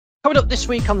Coming up this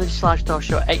week on the Digital Lifestyle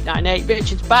Show 898,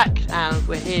 Richard's back and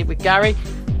we're here with Gary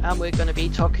and we're going to be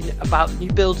talking about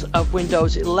new builds of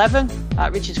Windows 11.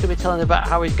 Richard's going to be telling about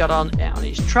how he's got on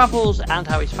his travels and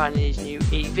how he's finding his new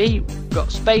EV. We've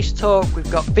got space talk, we've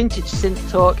got vintage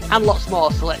synth talk and lots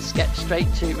more. So let's get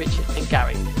straight to Richard and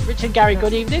Gary. Richard and Gary,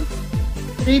 good evening.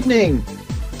 Good evening.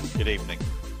 Good evening.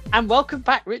 And welcome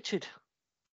back, Richard.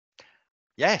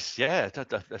 Yes, yeah,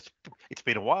 it's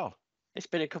been a while. It's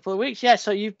been a couple of weeks, yeah.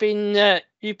 So you've been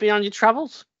on your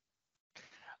travels.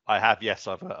 I have, yes.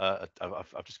 I've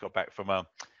just got back from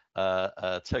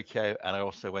Tokyo, and I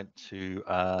also went to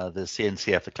the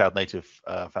CNCF, the Cloud Native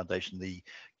Foundation, the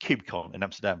KubeCon in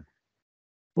Amsterdam.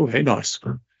 Oh, very nice.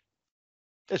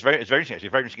 It's very interesting, actually,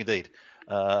 very interesting indeed.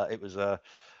 It was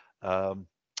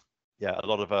a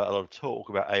lot of talk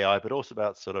about AI, but also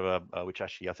about sort of which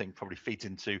actually I think probably feeds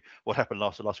into what happened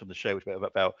last on the show, which was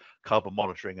about carbon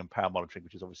monitoring and power monitoring,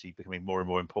 which is obviously becoming more and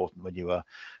more important when you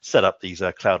set up these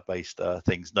cloud-based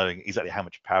things, knowing exactly how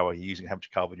much power you're using, how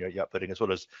much carbon you're uploading, as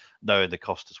well as knowing the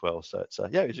cost as well. So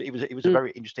it's it was a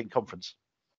very interesting conference.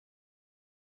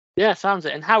 Yeah, sounds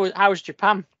it. And how was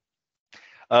Japan?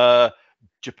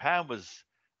 Japan was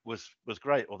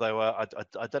great, although I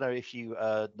don't know if you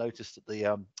noticed that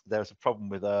there was a problem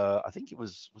with I think it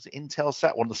was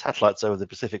Intelsat, one of the satellites over the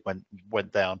Pacific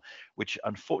went down, which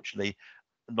unfortunately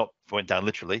not went down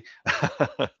literally.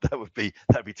 that'd be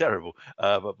terrible,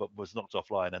 but was knocked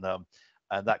offline,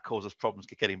 and that caused us problems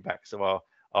getting back. So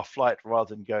our flight,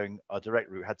 rather than going our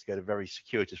direct route, had to go a very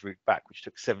circuitous route back, which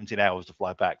took 17 hours to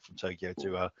fly back from Tokyo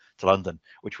to London,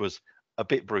 which was a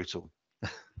bit brutal.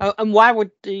 And why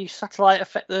would the satellite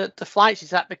affect the flights?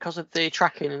 Is that because of the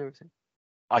tracking and everything?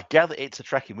 I gather it's a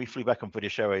tracking. We flew back on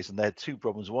British Airways, and they had two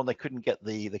problems. One, they couldn't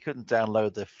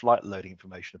download the flight loading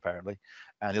information apparently,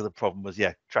 and the other problem was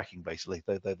tracking. Basically,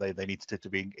 they needed to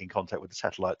be in contact with the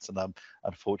satellites, and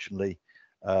unfortunately,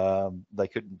 they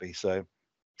couldn't be. So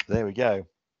there we go.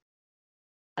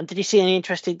 And did you see any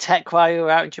interesting tech while you were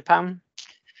out in Japan?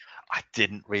 I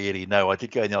didn't really know. I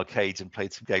did go in the arcades and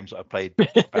played some games that I played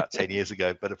about 10 years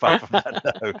ago, but apart from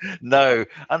that, no,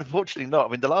 unfortunately not. I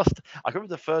mean, I remember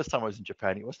the first time I was in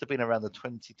Japan, it must have been around the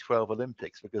 2012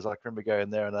 Olympics, because I can remember going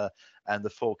there and the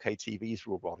 4K TVs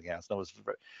were all rolling out, and I was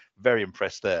very, very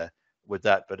impressed there with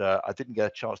that, but I didn't get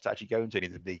a chance to actually go into any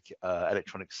of the big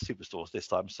electronics superstores this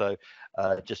time. So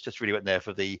just really went there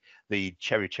for the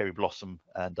cherry blossom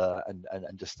and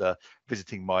just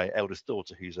visiting my eldest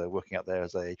daughter, who's working out there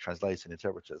as a translator and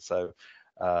interpreter. So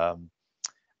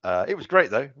it was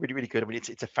great though, really, really good. I mean,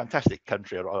 it's a fantastic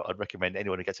country. I'd recommend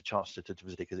anyone who gets a chance to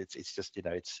visit it, because it's just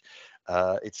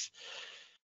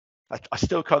I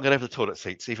still can't get over the toilet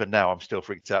seats. Even now, I'm still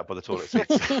freaked out by the toilet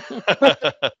seats.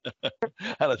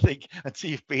 And I think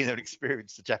until you've been there and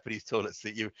experienced the Japanese toilet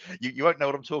seat, you won't know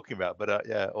what I'm talking about. But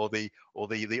or the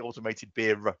automated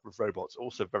beer robots,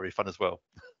 also very fun as well.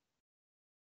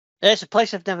 It's a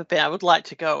place I've never been. I would like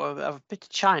to go. I've been to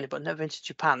China, but never been to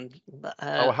Japan.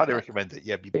 I highly recommend it.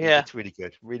 Yeah, it's really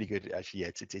good. Actually, yeah,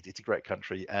 it's a great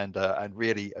country, and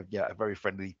really, a very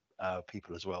friendly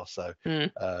people as well. So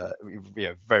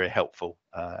very helpful,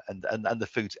 and the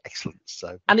food's excellent.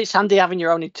 So, and it's handy having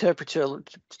your own interpreter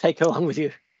to take along with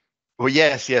you. Well,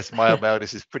 yes, my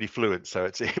eldest is pretty fluent, so I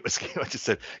just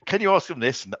said, can you ask him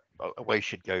this? And away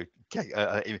she'd go.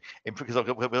 Because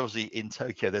obviously in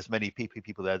Tokyo, there's many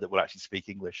people there that will actually speak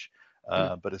English.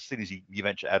 But as soon as you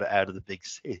venture out of the big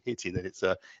city, then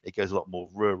it goes a lot more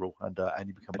rural, and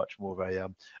you become much more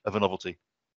of a novelty.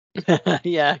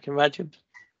 Yeah, I can imagine.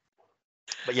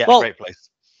 But yeah, great place.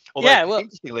 Although,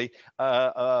 interestingly,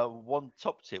 one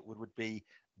top tip would be,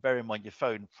 bear in mind your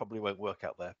phone probably won't work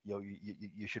out there.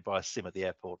 You should buy a SIM at the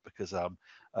airport, because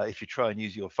if you try and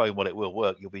use your phone while it will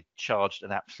work, you'll be charged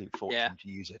an absolute fortune to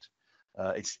use it.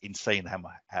 It's insane how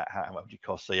much it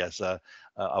costs. So yes, I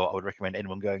would recommend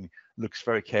anyone looks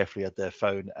very carefully at their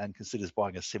phone and considers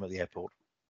buying a SIM at the airport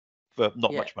for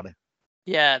not much money.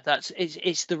 Yeah,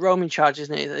 it's the roaming charge,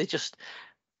 isn't it?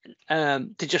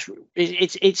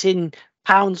 It's in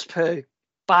pounds per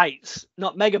bytes,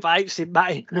 not megabytes in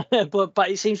byte, but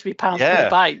it seems to be pounds per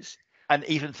bytes. And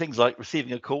even things like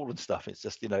receiving a call and stuff, it's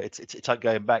just it's like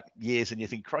going back years, and you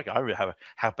think, crikey, I remember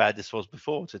how bad this was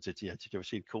before to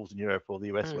receive calls in Europe or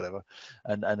the US or whatever,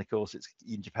 and of course it's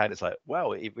in Japan, it's like,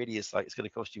 wow, it really is like it's going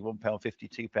to cost you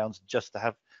 £1.50, £2 just to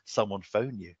have someone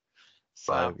phone you.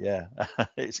 So yeah,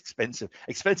 it's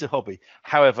expensive hobby.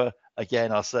 However,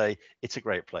 again, I'll say it's a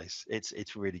great place.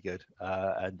 It's really good,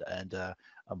 and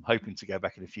I'm hoping to go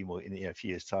back in a few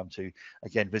years' time to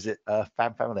again visit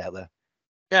family out there.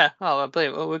 Yeah, oh,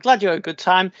 brilliant. Well, we're glad you had a good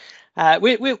time.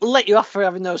 We'll let you off for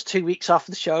having those 2 weeks off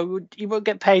the show. You won't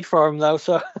get paid for them though,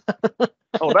 so.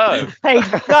 Oh no. Paid.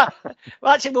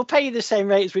 Well, actually, we'll pay you the same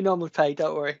rate as we normally pay.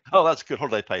 Don't worry. Oh, that's good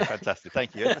holiday pay. Fantastic.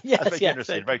 Thank you. Yes, That's very yes, generous.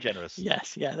 Very generous.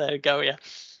 Yes, yeah. There we go. Yeah,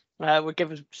 we'll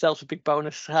give ourselves a big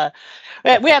bonus. We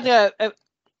had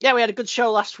a good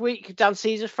show last week. Dan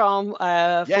Caesar from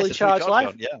Fully Charged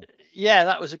Live. Yeah,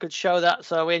 that was a good show.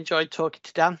 So we enjoyed talking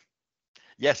to Dan.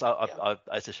 Yes,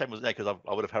 it's a shame, wasn't it? Because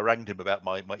I would have harangued him about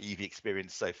my EV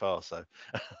experience so far. So,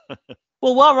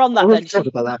 well, while we're on that, then, talk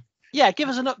about that. Yeah, give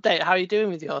us an update. How are you doing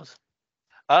with yours?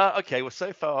 Okay, well,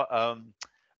 so far, I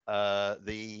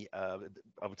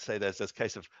would say there's a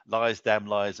case of lies, damn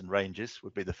lies, and ranges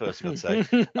would be the first thing I'd say,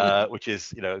 which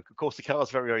is, of course, the car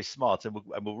is very, very smart, and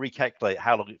we'll recalculate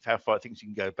how far it thinks you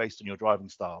can go based on your driving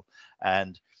style.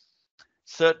 And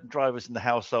certain drivers in the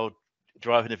household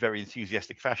drive in a very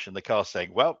enthusiastic fashion. The car's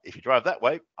saying, well, if you drive that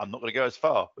way, I'm not going to go as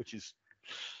far, which is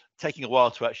taking a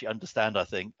while to actually understand, I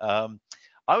think.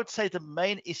 I would say the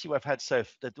main issue I've had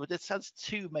this has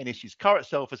two main issues. Car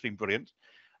itself has been brilliant.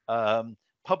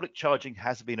 Public charging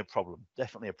has been a problem,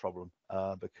 definitely a problem,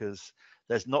 because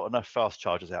there's not enough fast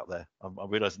chargers out there. I'm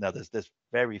realizing now there's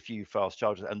very few fast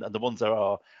chargers, and the ones there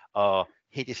are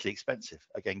hideously expensive.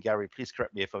 Again, Gary, please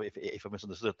correct me if I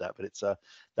misunderstood that, but it's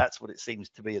that's what it seems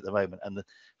to be at the moment. And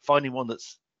finding one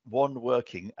that's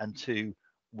working, and two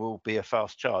will be a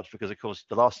fast charge, because of course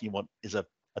the last thing you want is a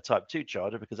type 2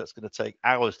 charger, because that's going to take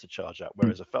hours to charge up,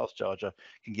 whereas a fast charger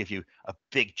can give you a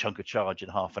big chunk of charge in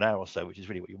half an hour or so, which is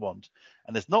really what you want.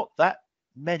 And there's not that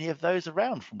many of those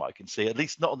around from what I can see, at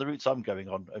least not on the routes I'm going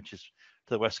on, which is to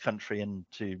the West Country and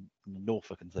to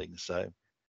Norfolk and things. So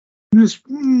there's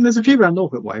a few around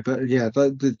Norfolk way, but yeah,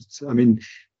 I mean,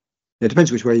 it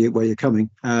depends which way you're coming.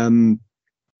 But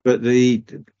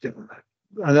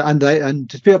and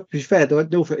to be fair,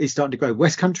 Norfolk is starting to grow.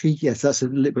 West Country, yes, that's a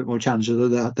little bit more challenging.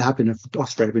 There have been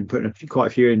Australia have been putting quite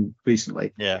a few in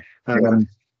recently. Yeah.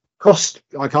 Cost,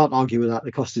 I can't argue with that.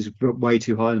 The cost is way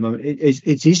too high at the moment.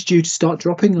 It is due to start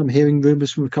dropping. I'm hearing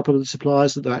rumours from a couple of the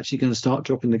suppliers that they're actually going to start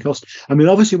dropping the cost. I mean,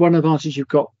 obviously, one advantage you've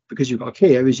got, because you've got a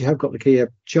Kia, is you have got the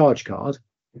Kia Charge card,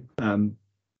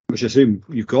 which I assume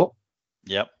you've got.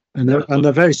 Yep. And there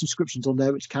are various subscriptions on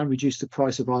there which can reduce the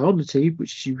price of Ionity,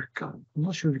 which I'm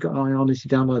not sure if you've got an Ionity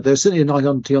down there. There's certainly an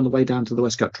Ionity on the way down to the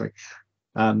West Country,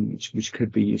 which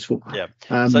could be useful. Yeah.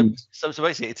 So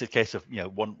basically, it's a case of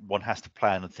one has to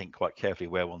plan and think quite carefully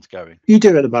where one's going. You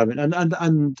do at the moment,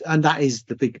 and that is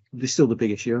still the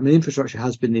big issue. I mean, infrastructure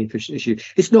has been the issue.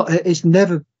 It's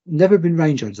never been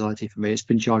range anxiety for me. It's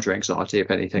been charger anxiety,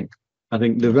 if anything. I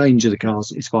think the range of the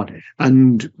cars is fine,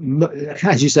 and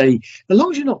as you say, as long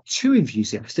as you're not too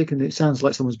enthusiastic, and it sounds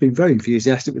like someone's been very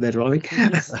enthusiastic with their driving,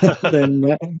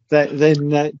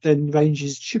 then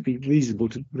ranges should be reasonable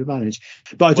to manage.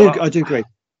 But I do agree.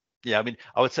 Yeah, I mean,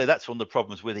 I would say that's one of the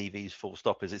problems with EVs. Full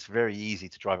stop. Is it's very easy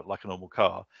to drive it like a normal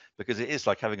car, because it is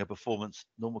like having a performance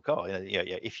normal car.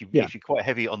 If you're quite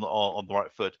heavy on the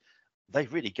right foot, they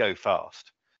really go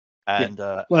fast. And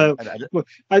I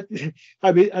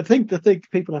mean, I think the thing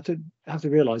people have to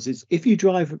realise is, if you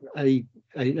drive an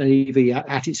EV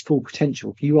at its full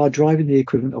potential, you are driving the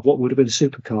equivalent of what would have been a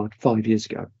supercar 5 years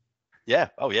ago. Yeah.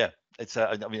 Oh yeah. It's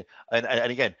I mean, and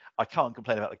again, I can't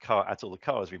complain about the car at all. The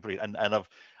car has been brilliant, and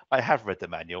I have read the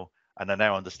manual, and I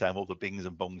now understand what the bings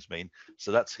and bongs mean.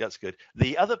 So that's good.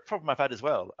 The other problem I've had as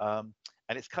well,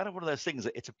 and it's kind of one of those things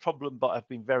that it's a problem, but I've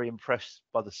been very impressed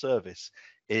by the service,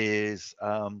 is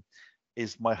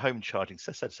my home charging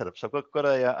setup. So I've got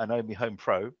an Omi Home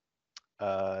Pro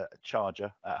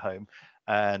charger at home,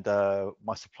 and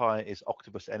my supplier is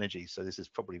Octopus Energy. So this is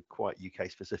probably quite UK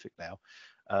specific now,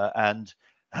 and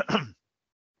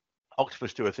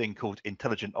Octopus do a thing called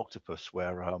Intelligent Octopus,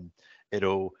 where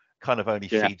it'll kind of only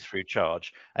feed through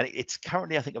charge, and it's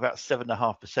currently, I think, about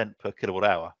 7.5% per kilowatt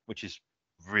hour, which is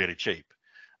really cheap.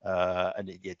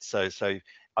 And so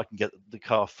I can get the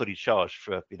car fully charged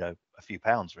for a few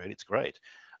pounds. Really, it's great.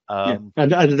 And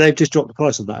they've just dropped the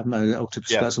price of that, haven't they?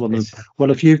 Octopus, that's one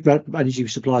of few energy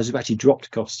suppliers have actually dropped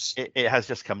costs. It has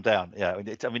just come down. Yeah,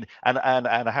 I mean, and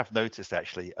I have noticed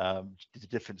actually the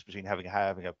difference between having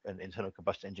an internal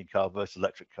combustion engine car versus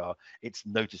electric car. It's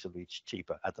noticeably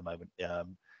cheaper at the moment,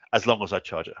 as long as I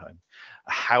charge at home.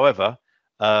 However,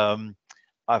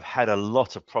 I've had a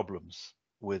lot of problems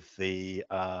with the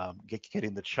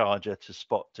getting the charger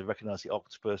to recognize the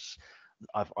Octopus.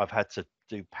 I've had to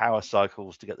do power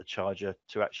cycles to get the charger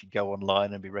to actually go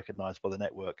online and be recognized by the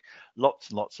network. Lots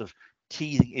and lots of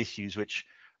teething issues, which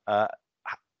I've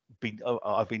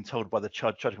been told by the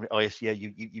charger company, oh yes, yeah,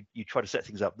 you try to set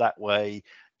things up that way,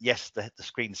 yes, the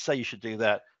screens say you should do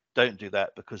that. Don't do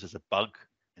that because there's a bug.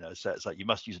 So it's like you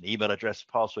must use an email address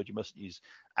password. You mustn't use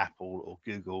Apple or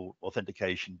Google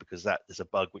authentication because there's a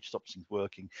bug which stops things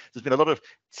working. There's been a lot of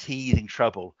teething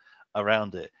trouble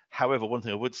around it. However, one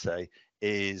thing I would say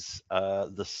is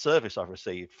the service I've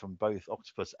received from both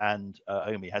Octopus and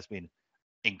Omi has been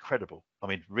incredible. I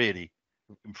mean, really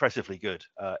impressively good.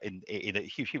 In a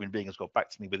human being has got back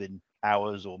to me within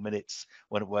hours or minutes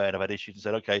when I've had issues and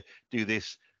said, okay, do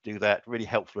this, do that. Really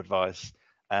helpful advice,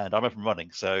 and I'm up and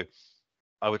running. So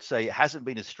I would say it hasn't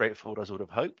been as straightforward as I would have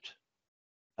hoped,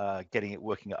 getting it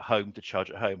working at home to charge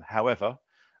at home. However,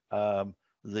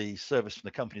 the service from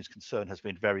the company is concerned has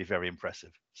been very, very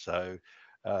impressive. So,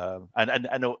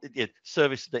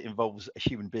 service that involves a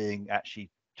human being actually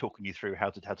talking you through how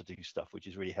to do stuff, which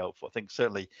is really helpful. I think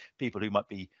certainly people who might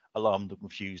be alarmed or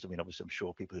confused. I mean, obviously, I'm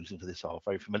sure people who listen to this are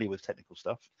very familiar with technical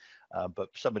stuff, but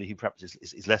somebody who perhaps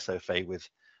is less au fait with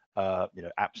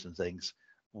apps and things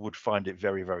would find it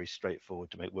very, very straightforward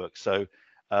to make work. So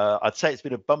I'd say it's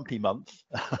been a bumpy month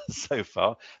so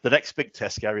far. The next big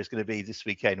test, Gary, is going to be this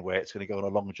weekend, where it's going to go on a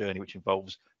long journey, which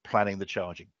involves planning the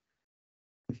charging.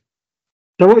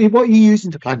 So what are you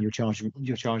using to plan your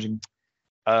charging?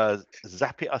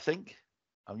 Zap it, I think.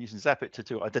 I'm using Zap it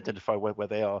to identify where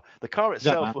they are. The car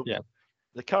itself,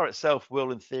 the car itself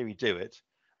will, in theory, do it,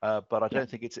 but I don't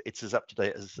think it's as up to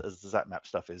date as the Zap Map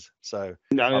stuff is. So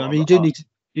no, I mean, you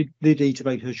need to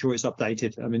make sure it's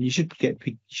updated. I mean, you should be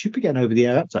getting over the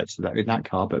air updates to that in that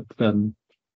car, but not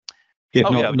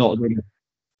really.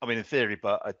 I mean, in theory,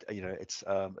 but it's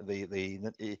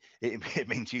it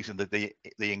means using the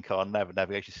in-car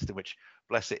navigation system, which,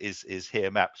 bless it, is Here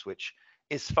Maps, which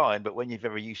is fine. But when you're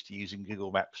very used to using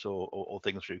Google Maps or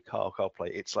things through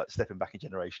CarPlay, it's like stepping back a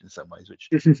generation in some ways, which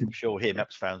I'm sure Here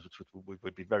Maps fans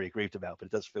would be very aggrieved about. But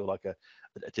it does feel like a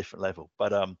different level.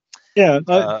 But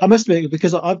I must admit,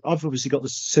 because I've obviously got the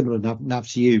similar nav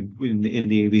to you in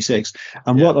the EV6,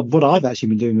 and what I've actually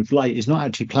been doing of late is not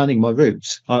actually planning my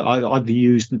routes. I've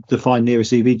used the find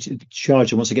nearest EV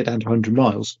charger once I get down to 100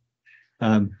 miles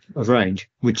of range,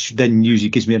 which then usually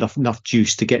gives me enough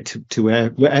juice to get to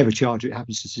wherever charger it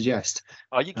happens to suggest.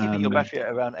 Are you keeping your battery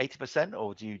at around 80%,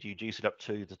 or do you juice it up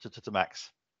to max?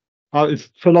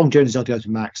 For long journeys, I'd go to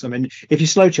max. I mean, if you're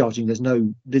slow charging,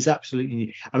 there's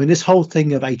absolutely. I mean, this whole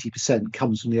thing of 80%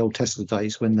 comes from the old Tesla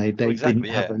days when they didn't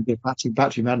have a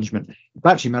battery management.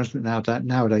 Battery management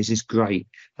nowadays is great,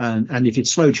 and if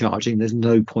it's slow charging, there's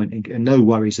no point and no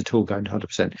worries at all going to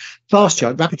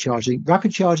 100%.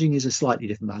 Rapid charging is a slightly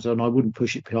different matter, and I wouldn't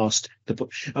push it past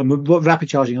what rapid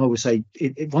charging. I always say,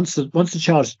 once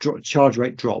the charge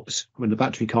rate drops, when the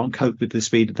battery can't cope with the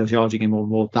speed of the charging more and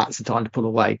more, that's the time to pull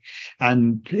away.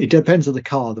 And it depends on the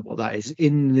car what that is.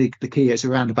 In the Kia, it's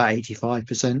around about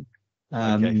 85%.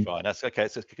 Okay, fine. That's okay.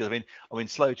 It's because I mean,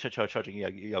 slow charging.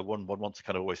 One wants to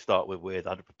kind of always start with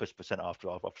 100% after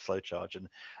slow charge,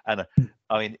 and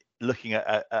I mean, looking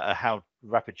at how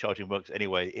rapid charging works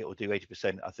anyway, it will do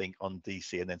 80%, I think, on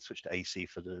DC, and then switch to AC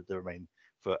for the remaining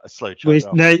for a slow charge.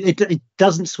 No, it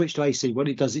doesn't switch to AC. What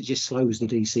it does, it just slows the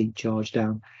DC charge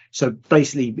down. So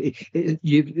basically,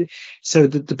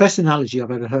 the best analogy I've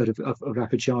ever heard of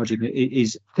rapid charging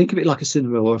is, think of it like a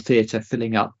cinema or a theatre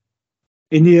filling up.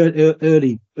 In the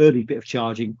early bit of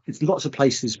charging, it's lots of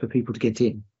places for people to get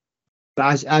in.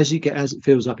 But as it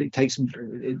fills up,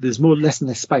 there's less and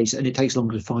less space, and it takes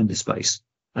longer to find the space.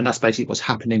 And that's basically what's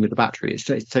happening with the battery.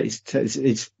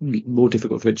 It's more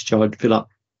difficult for it to fill up.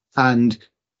 And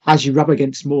as you rub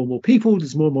against more and more people,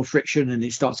 there's more and more friction, and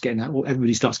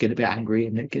everybody starts getting a bit angry,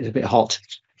 and it gets a bit hot.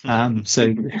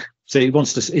 So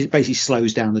it basically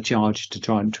slows down the charge to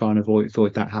try and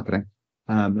avoid that happening.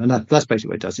 And that's basically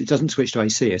what it does. It doesn't switch to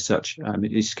AC as such.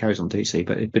 It just carries on DC,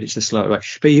 but it's a slower way.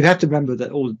 But you have to remember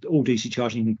that all DC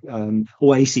charging,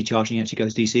 all AC charging actually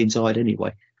goes DC inside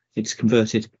anyway. It's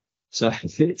converted, so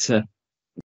it's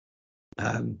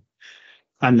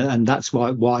and that's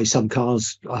why some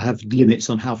cars have limits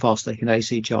on how fast they can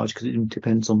AC charge, because it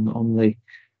depends on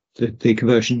the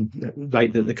conversion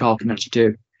rate that the car can actually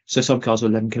do. So some cars are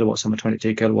 11 kilowatts, some are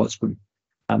 22 kilowatts,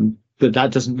 but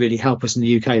that doesn't really help us in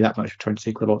the UK that much for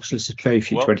 22 kilowatts. There's very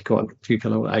few 22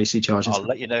 kilowatt AC chargers. I'll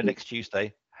let you know next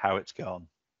Tuesday how it's gone.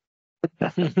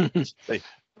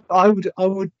 I would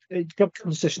have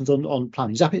conversations on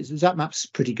planning. Zap Map's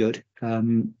pretty good,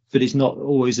 but it's not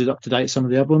always as up to date as some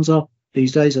of the other ones are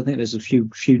these days. I think there's a few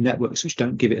networks which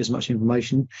don't give it as much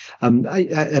information.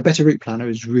 A better route planner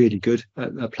is really good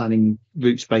at planning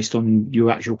routes based on your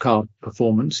actual car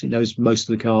performance. It knows most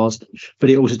of the cars, but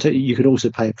it also you could also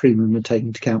pay a premium and take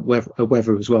into account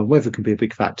weather as well. Weather can be a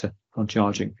big factor on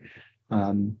charging.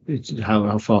 It's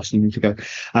how fast you need to go.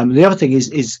 The other thing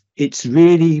is it's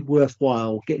really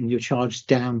worthwhile getting your charge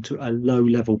down to a low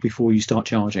level before you start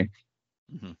charging.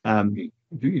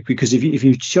 Because if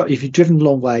you've driven a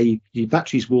long way, your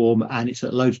battery's warm and it's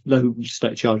at low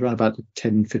state of charge, around about the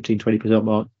 10, 15, 20%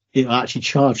 mark, it'll actually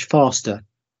charge faster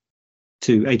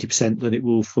to 80% than it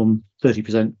will from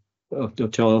 30% or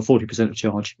 40% of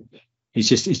charge. It's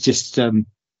just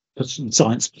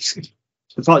science.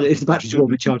 If the battery's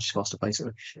warm, it charges faster,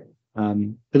 basically.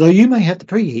 Although you may have the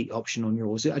preheat option on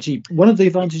yours. Actually, one of the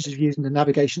advantages of using the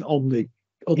navigation on the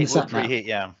sat nav. Preheat,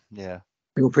 yeah.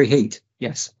 It will preheat,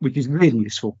 yes, which is really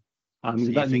useful. So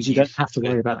that means you don't have to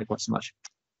worry about it quite so much.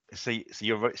 So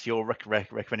you're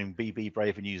recommending be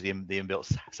brave and use the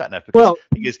inbuilt sat nav because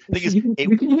you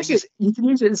can use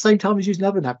it at the same time as using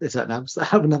other sat navs that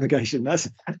have a navigation.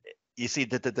 You see,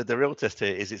 the real test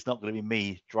here is it's not going to be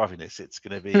me driving this. It's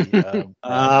going to be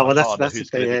that's who's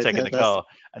going to be taking the car,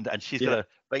 and she's going to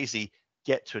basically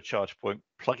get to a charge point,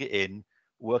 plug it in,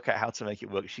 work out how to make it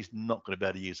work. She's not going to be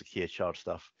able to use the Kia charge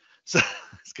stuff, so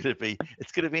it's going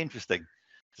to be interesting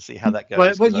to see how that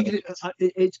goes. Well,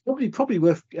 it's probably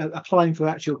worth applying for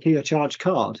actual Kia charge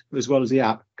card as well as the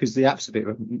app, because the app's a bit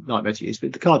of a nightmare to use,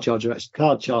 but the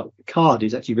card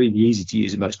is actually really easy to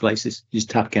use in most places. You just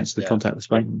tap against the contactless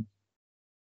button.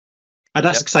 And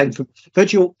that's the same for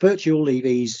virtual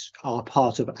EVs are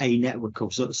part of a network or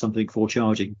something for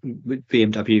charging.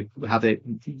 BMW have it,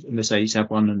 Mercedes have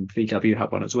one, and VW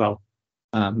have one as well.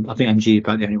 I think MG is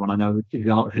about the only one I know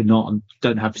who not and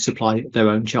don't have to supply their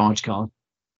own charge card.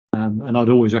 And I'd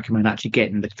always recommend actually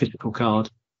getting the physical card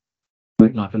to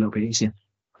make life a little bit easier.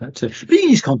 But you can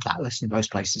use contactless in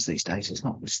most places these days. It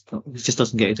just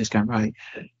doesn't get a discount rate.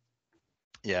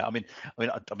 Yeah, I mean,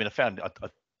 I found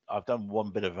I've done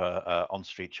one bit of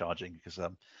on-street charging because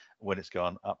when it's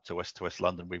gone up to West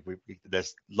London,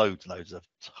 there's loads of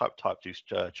type 2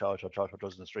 chargers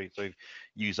in the street. So we've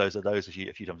used those a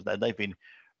few times, and they've been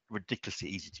ridiculously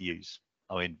easy to use.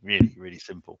 I mean, really, really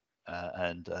simple.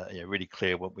 And really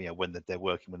clear when they're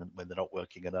working, when they're not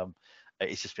working, and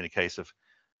it's just been a case of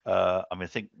I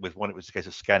think with one it was a case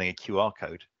of scanning a QR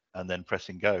code and then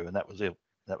pressing go, and that was it.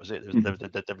 There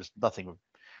was nothing.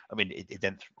 I mean, it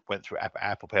then went through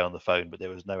Apple Pay on the phone, but there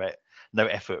was no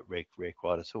effort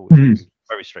required at all. It was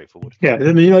very straightforward. Yeah,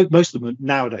 I mean, most of them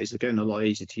nowadays are getting a lot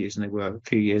easier to use than they were a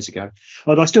few years ago.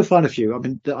 But I still find a few. I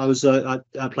mean, I was at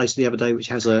a place the other day which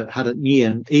had an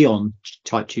Eon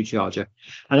Type 2 charger,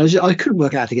 and I couldn't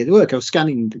work out how to get it to work. I was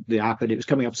scanning the app, and it was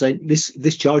coming up saying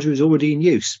this charger is already in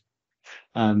use.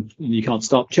 You can't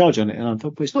start charging it, and I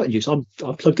thought, well, it's not in use. I'm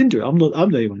plugged into it. I'm the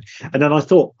only one. And then I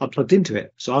thought I plugged into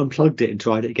it, so I unplugged it and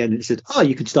tried it again, and it said, "Oh,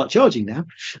 you can start charging now."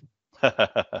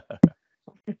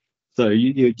 So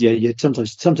you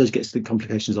sometimes gets the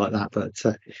complications like that, but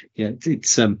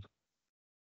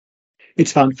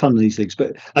it's fun these things.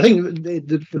 But I think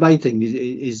the main thing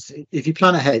is if you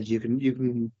plan ahead, you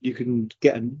can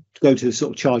go to the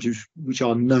sort of chargers which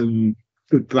are known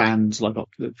good brands like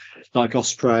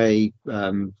Osprey,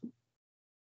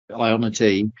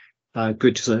 Ionity,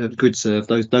 Good Serve.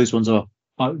 Those ones are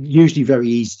usually very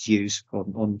easy to use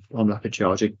on rapid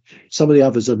charging. Some of the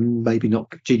others are maybe not.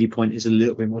 GD Point is a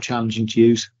little bit more challenging to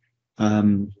use.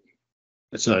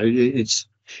 So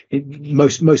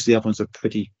most of the other ones are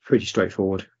pretty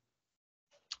straightforward.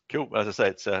 Cool. As I say,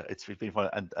 it's been fun,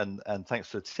 and thanks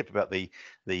for the tip about the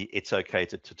it's okay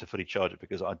to fully charge it,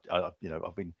 because I've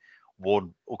been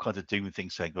warned all kinds of doom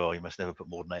things saying, "Oh, you must never put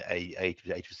more than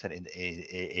 80% in."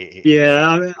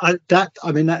 Yeah,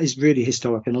 I mean that is really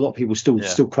historic, and a lot of people still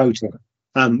quote it.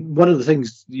 One of the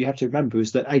things you have to remember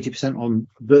is that 80% on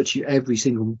virtually every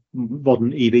single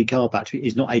modern EV car battery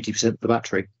is not 80% of the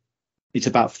battery. It's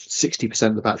about 60%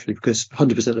 of the battery, because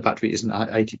 100% of the battery isn't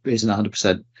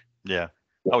 100%. Yeah.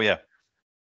 Oh yeah.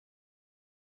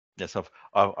 Yes,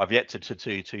 I've yet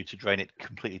to drain it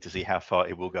completely to see how far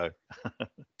it will go.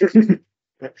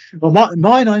 Well,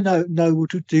 mine I know will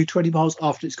do 20 miles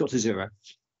after it's got to zero.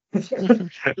 You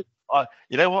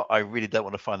know what? I really don't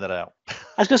want to find that out. I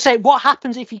was going to say, what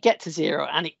happens if you get to zero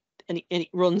and it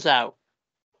runs out?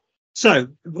 So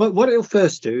what it'll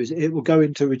first do is it will go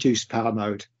into reduced power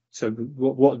mode. So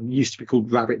what used to be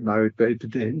called rabbit mode,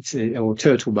 or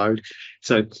turtle mode.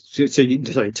 Sorry,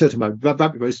 turtle mode.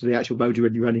 Rabbit mode is the actual mode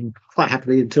when you're running quite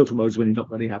happily, and turtle mode is when you're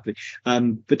not running happily.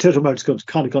 But turtle mode's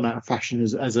kind of gone out of fashion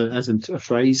as a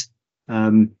phrase.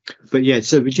 But yeah,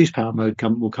 so reduced power mode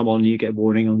will come on, and you get a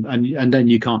warning, and then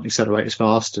you can't accelerate as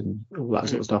fast and all that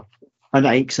sort of stuff. And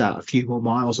that ekes out a few more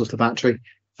miles off the battery,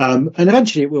 and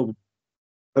eventually it will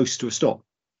coast to a stop,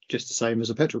 just the same as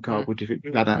a petrol car would if it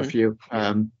ran out of fuel.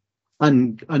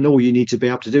 and all you need to be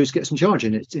able to do is get some charge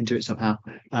into it somehow.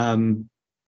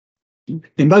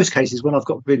 In most cases, when I've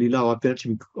got really low, I've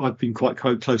been quite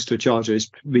close to a charger.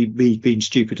 It's me being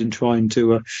stupid and trying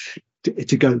to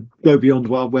go beyond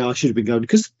where I should have been going,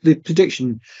 because the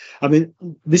prediction. I mean,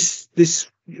 this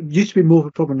used to be more of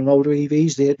a problem on older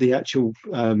EVs. The actual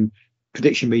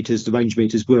prediction meters, the range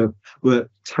meters, were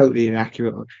totally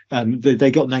inaccurate.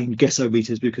 They got named guesso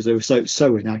meters because they were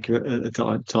so inaccurate at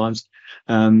times.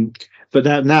 But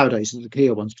nowadays, the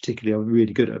Kia ones particularly are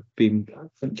really good at being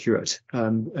accurate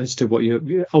as to what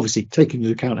you're obviously taking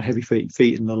into account heavy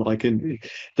feet and the like, and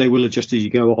they will adjust as you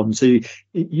go on. So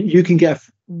you can get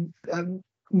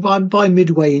by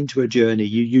midway into a journey,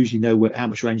 you usually know how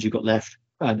much range you've got left,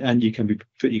 and you can be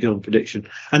pretty good on prediction.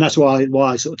 And that's why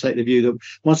I sort of take the view that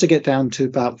once I get down to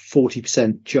about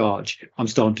 40% charge, I'm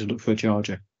starting to look for a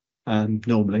charger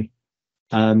normally.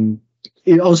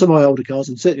 On some of my older cars,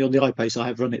 and certainly on the I-Pace, I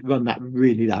have run that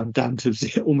really down to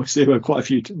almost zero quite a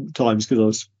few times,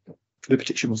 because the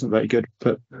prediction wasn't very good.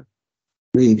 But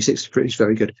the EV6 is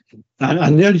very good.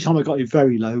 And the only time I got it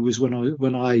very low was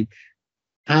when I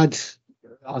had,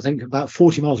 I think, about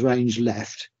 40 miles range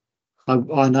left.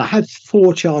 And I had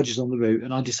 4 charges on the route,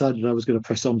 and I decided I was going to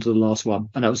press on to the last one.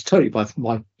 And that was totally by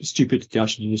my stupidity. I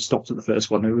should have just stopped at the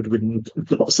first one. It would have been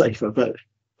a lot safer. But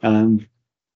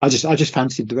I just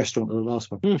fancied the restaurant at the last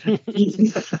one.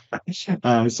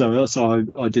 So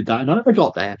I did that, and I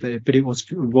got there, but it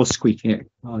was squeaking it.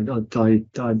 I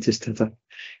just had to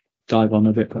dive on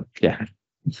a bit, but yeah.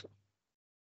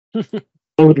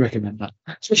 I would recommend that,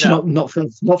 especially not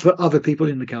for other people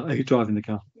in the car who drive in the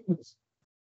car.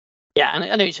 Yeah,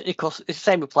 and it's, of course, the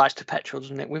same applies to petrol,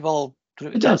 doesn't it? We've all done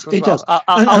it. It does. It well. does.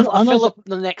 I'll fill up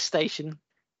the next station.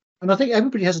 And I think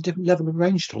everybody has a different level of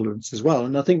range tolerance as well.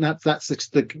 And I think that's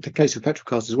the case with petrol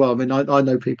cars as well. I mean, I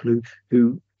know people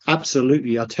who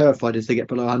absolutely are terrified if they get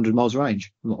below 100 miles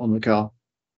range on the car.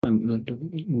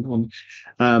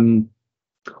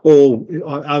 Or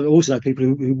I also know people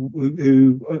who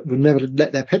will never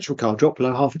let their petrol car drop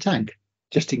below half a tank,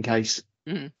 just in case.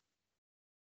 Mm.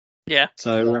 Yeah.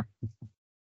 So.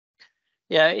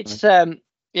 Yeah, it's I've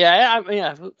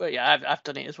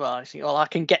done it as well. I think, I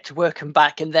can get to work and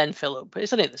back and then fill up, but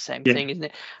it's only the same thing, isn't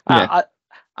it? Yeah.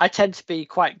 I tend to be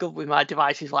quite good with my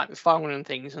devices, like my phone and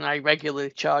things, and I regularly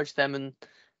charge them. And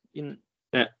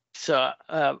so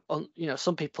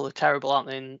some people are terrible, aren't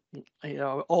they? And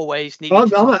always need.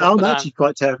 I'm actually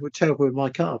quite terrible with my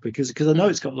car because I know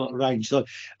it's got a lot of range. So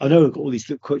I know I've got all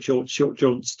these quite short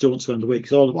jaunts around the week.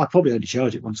 So I probably only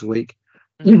charge it once a week.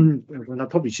 And I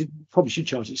probably should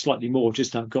charge it slightly more,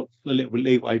 just to have got a little bit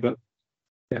leeway. But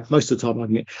yeah, most of the time I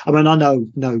can get. I mean, I know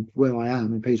where I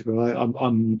am in Peterborough.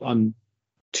 I'm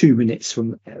 2 minutes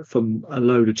from a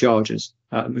load of chargers.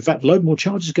 In fact, a load more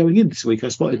chargers going in this week. I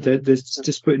spotted there's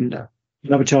just putting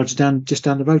another charger down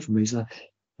the road from me. So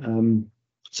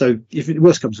if it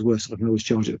worst comes to worst, I can always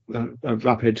charge it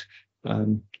rapid.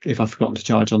 If I've forgotten to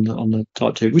charge on the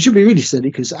Type 2, which would be really silly,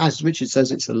 because as Richard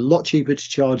says, it's a lot cheaper to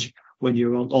charge when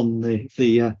you're on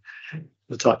the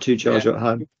Type 2 charger at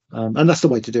home, and that's the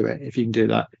way to do it if you can do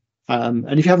that.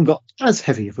 And if you haven't got as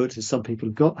heavy a foot as some people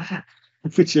have got,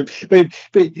 which but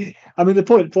I mean the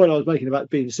point I was making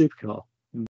about being a supercar,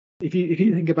 if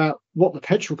you think about what the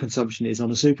petrol consumption is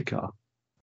on a supercar,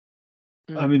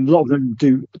 I mean a lot of them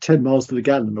do 10 miles to the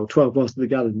gallon or 12 miles to the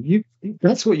gallon.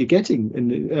 That's what you're getting,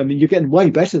 and I mean you're getting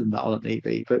way better than that on an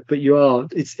EV, but you are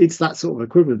it's that sort of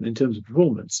equivalent in terms of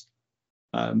performance.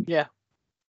 It's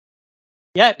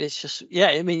just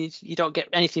I mean you don't get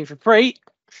anything for free.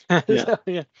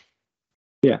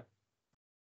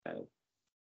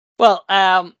 Well,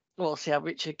 we'll see how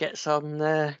Richard gets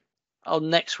on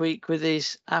next week with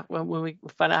his when we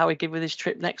find out how he did with his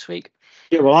trip next week.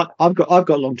 Yeah, well, I've got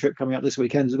a long trip coming up this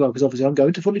weekend as well, because obviously I'm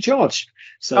going to Fully Charged.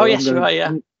 So yes, you are.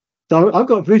 Yeah. So I've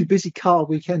got a really busy car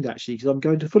weekend actually, because I'm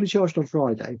going to Fully Charged on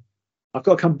Friday. I've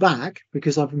got to come back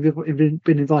because I've been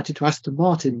invited to Aston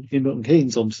Martin in Milton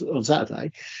Keynes on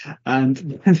Saturday, and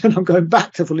then I'm going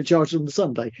back to Fully Charged on the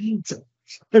Sunday,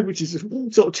 which is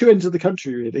sort of two ends of the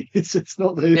country really. It's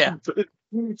not the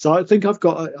So I think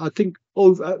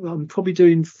I'm probably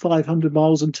doing 500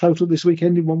 miles in total this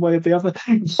weekend in one way or the other.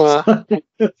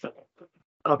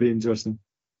 That'll be interesting.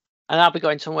 And I'll be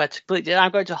going somewhere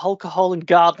I'm going to Holker Hall and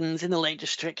Gardens in the Lake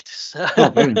District. So.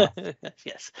 Very nice.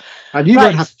 Yes. And you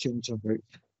won't have to change your route.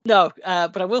 No,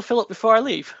 but I will fill up before I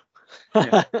leave.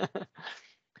 Yeah.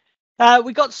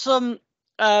 We got some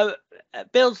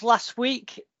builds last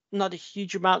week. Not a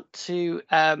huge amount to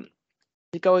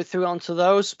go through onto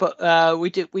those, but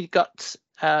we got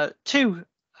 2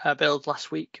 builds last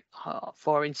week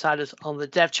for insiders on the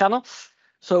dev channel.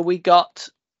 So we got,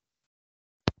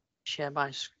 share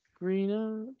my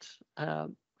screen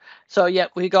out. So yeah,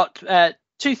 we got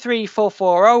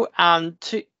 23440 and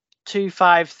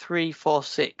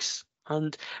 25346,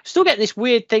 and still get this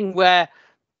weird thing where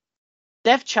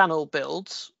dev channel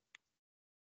builds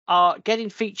are getting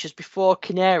features before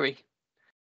Canary,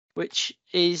 which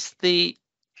is I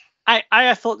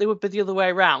thought they would be the other way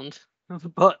around,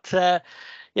 but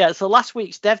yeah. So last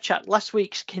week's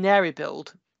Canary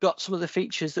build got some of the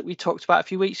features that we talked about a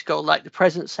few weeks ago, like the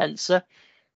presence sensor.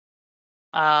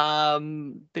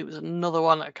 There was another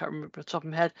one I can't remember off the top of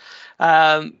my head.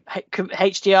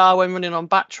 HDR when running on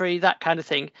battery, that kind of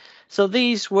thing. So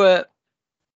these were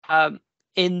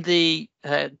in the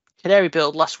Canary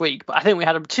build last week, but I think we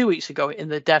had them 2 weeks ago in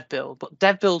the dev build. But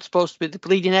dev build's supposed to be the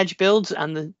bleeding edge builds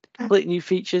and the completely new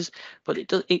features, but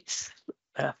it's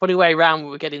a funny way around.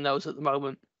 We're getting those at the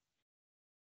moment.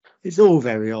 It's all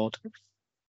very odd.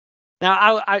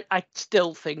 Now, I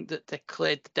still think that they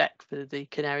cleared the deck for the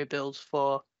Canary builds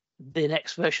for the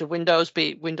next version of Windows, be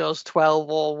it Windows 12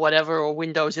 or whatever, or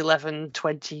Windows 11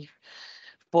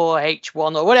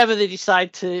 24H1 or whatever they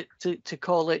decide to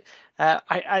call it.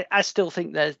 I still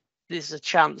think there's a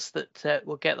chance that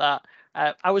we'll get that.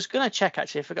 I was going to check,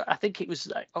 actually. I forgot. I think it was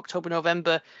like October,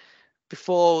 November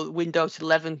before Windows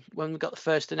 11 when we got the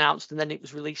first announced, and then it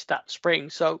was released that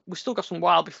spring. So we've still got some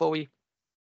while before we,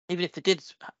 even if they did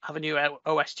have a new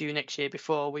OS due next year,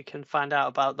 before we can find out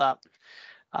about that.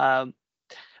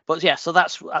 But yeah, so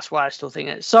that's why I still think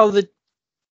it. So the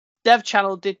dev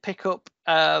channel did pick up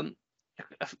some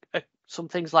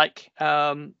things like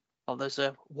there's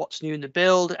a what's new in the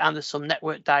build, and there's some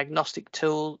network diagnostic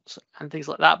tools and things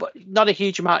like that, but not a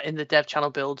huge amount in the dev channel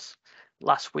builds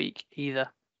last week either.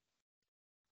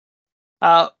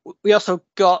 We also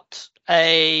got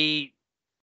a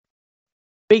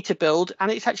beta build,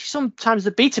 and it's actually sometimes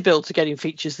the beta builds are getting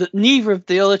features that neither of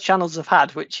the other channels have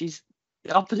had, which is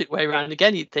the opposite way around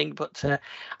again, you'd think. But I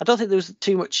don't think there was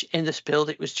too much in this build.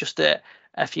 It was just a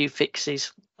few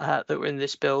fixes that were in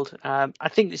this build. I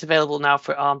think it's available now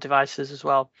for ARM devices as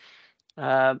well.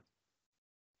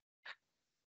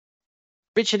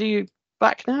 Richard, are you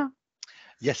back now?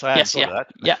 Yes, I am. Yes,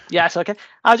 yeah, it's okay.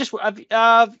 I just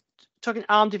talking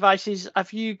ARM devices.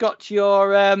 Have you got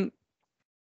your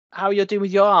how you're doing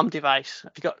with your ARM device?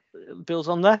 Have you got builds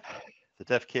on there? The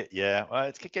dev kit, yeah. Well,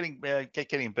 it's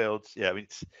getting builds. Yeah, I mean,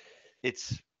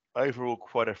 it's overall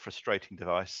quite a frustrating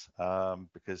device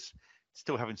because it's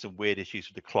still having some weird issues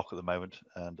with the clock at the moment,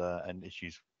 and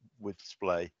issues with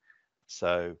display.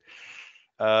 So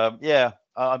yeah,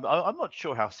 I'm not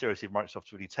sure how seriously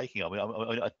Microsoft's really taking it.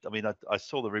 I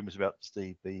saw the rumors about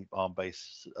the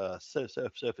ARM-based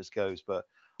Surface Goes, but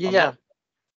yeah, I'm not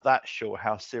that sure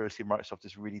how seriously Microsoft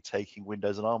is really taking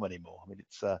Windows and ARM anymore. I mean,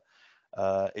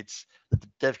 it's the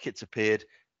dev kit's appeared,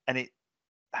 and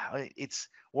it's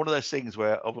one of those things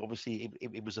where obviously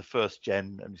it was the first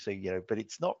gen, and so but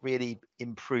it's not really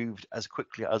improved as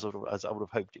quickly as I would have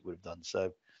hoped it would have done.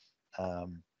 So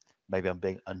maybe I'm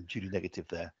being unduly negative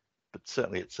there, but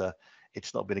certainly it's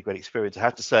not been a great experience. I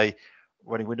have to say,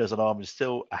 running Windows on ARM is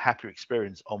still a happier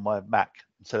experience on my Mac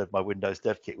instead of my Windows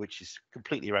dev kit, which is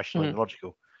completely irrational and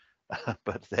illogical.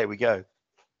 But there we go.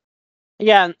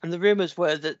 Yeah, and the rumors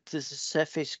were that there's a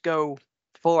Surface Go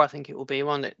 4, I think it will be,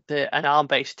 one an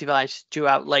ARM-based device due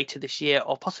out later this year,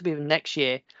 or possibly even next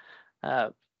year,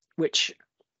 which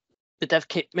the dev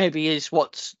kit maybe is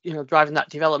what's driving that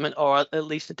development, or at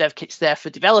least the dev kit's there for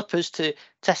developers to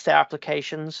test their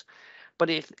applications. But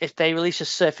if they release a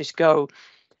Surface Go,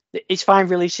 it's fine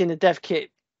releasing a dev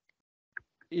kit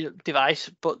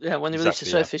device, but when they release a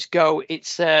Surface Go,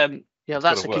 it's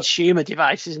that's a consumer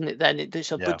device, isn't it? Then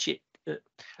it's a budget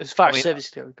as far as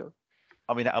services go.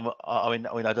 I mean, I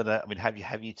don't know. I mean,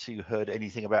 have you two heard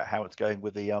anything about how it's going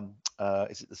with the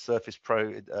is it the Surface Pro?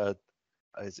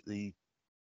 Is it the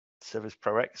Surface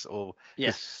Pro X, or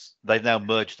yes, they've now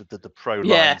merged the Pro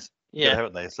lines, together,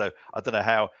 haven't they? So I don't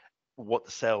know what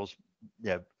the sales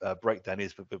breakdown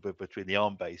is between the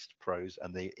ARM-based Pros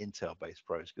and the Intel-based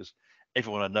Pros, because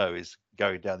everyone I know is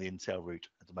going down the Intel route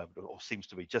at the moment, or seems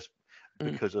to be, just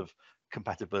because of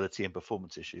compatibility and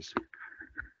performance issues.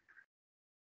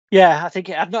 Yeah, I think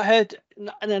I've not heard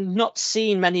and I've not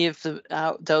seen many of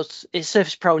those. It's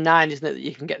Surface Pro 9, isn't it, that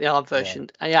you can get the ARM version?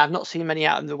 Yeah, I've not seen many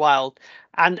out in the wild.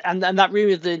 And that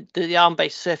rumor of the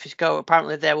ARM-based Surface Go,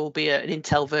 apparently there will be an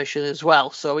Intel version as well.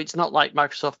 So it's not like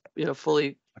Microsoft,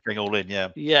 fully going all in.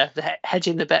 Yeah, they're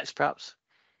hedging the bets, perhaps.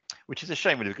 Which is a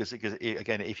shame, really, because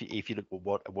again, if you look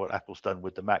at what Apple's done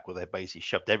with the Mac, where they basically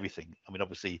shoved everything. I mean,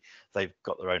 obviously they've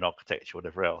got their own architecture,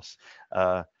 whatever else.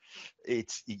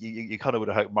 it's you kind of would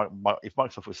have hoped if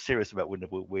Microsoft was serious about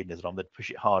Windows on, they'd push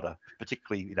it harder,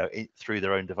 particularly through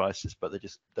their own devices, but they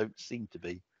just don't seem to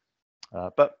be.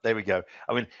 But there we go.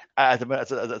 I mean, as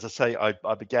I say,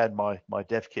 I began my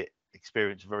dev kit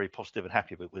experience very positive and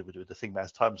happy with the thing, but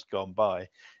as time's gone by,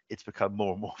 it's become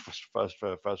more and more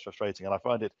frustrating, and I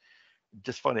find it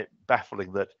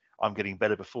baffling that I'm getting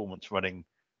better performance running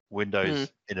Windows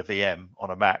in a VM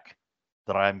on a Mac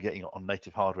than I am getting on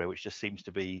native hardware, which just seems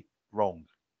to be wrong.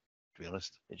 To be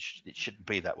honest, it shouldn't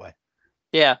be that way.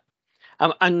 Yeah,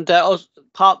 and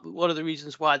one of the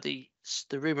reasons why the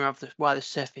rumor of why the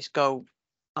Surface Go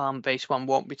ARM-based one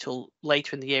won't be till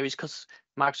later in the year is because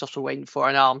Microsoft are waiting for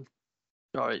an ARM,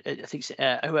 or I think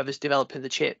whoever's developing the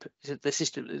chip, the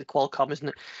system, the Qualcomm, isn't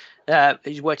it?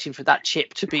 He's waiting for that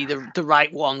chip to be the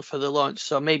right one for the launch.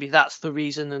 So maybe that's the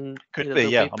reason. And could be,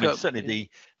 yeah. I mean, certainly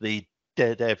the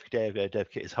dev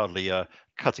kit is hardly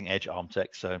cutting edge ARM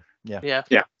tech. So yeah.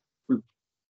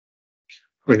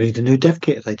 We need a new dev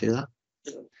kit if they do that.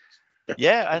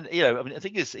 Yeah, and I mean, the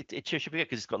thing is, it should be good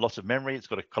because it's got lots of memory. It's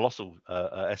got a colossal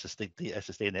SSD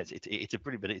in it. It's a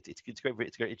pretty bit. It's great.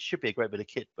 It should be a great bit of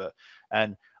kit,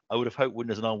 and I would have hoped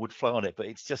Windows and ARM would fly on it, but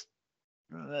it's just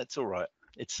it's all right.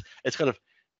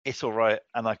 It's all right,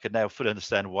 and I can now fully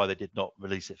understand why they did not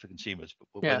release it for consumers.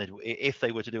 But if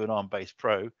they were to do an ARM-based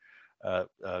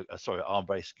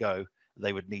ARM-based Go,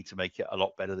 they would need to make it a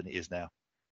lot better than it is now.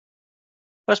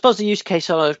 I suppose the use case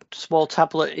on a small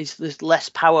tablet is there's less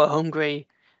power hungry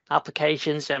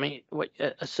applications. I mean,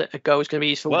 a Go is going to be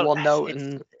used for OneNote,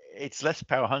 and it's less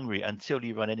power hungry until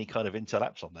you run any kind of Intel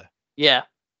apps on there. Yeah.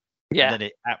 And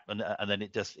then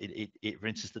it just for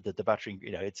instance the battery,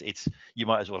 it's you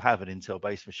might as well have an Intel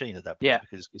based machine at that point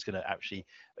because it's going to actually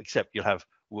accept you'll have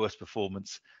worse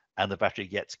performance and the battery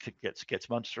gets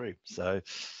munched through. So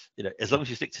as long as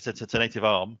you stick to native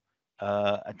ARM.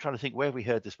 I'm trying to think where we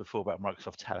heard this before about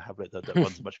Microsoft tablet that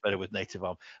runs much better with native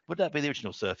ARM. Would that be the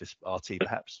original Surface RT,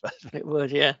 perhaps? It would,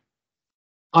 yeah.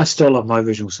 I still love my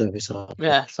original Surface RT.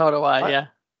 Yeah, so do I. Yeah,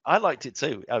 I liked it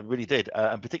too. I really did,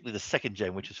 and particularly the second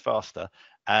gen, which was faster.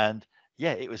 And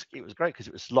yeah, it was great because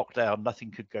it was locked down.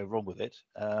 Nothing could go wrong with it.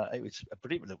 It was a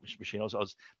brilliant machine.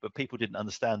 But people didn't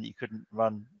understand that you couldn't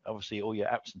run obviously all your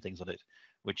apps and things on it,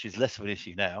 which is less of an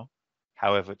issue now.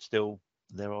 However,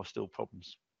 there are still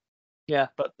problems. Yeah,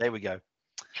 but there we go.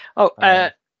 Oh,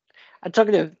 I'm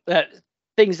talking of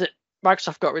things that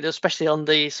Microsoft got rid of, especially on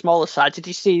the smaller side. Did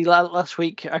you see last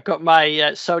week? I got my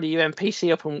Sony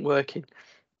UMPC up and working.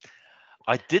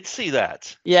 I did see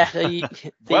that. Yeah,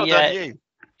 well done you.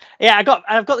 Yeah,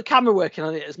 I've got the camera working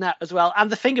on it as well, and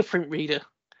the fingerprint reader.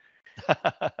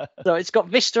 So it's got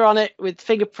Vista on it with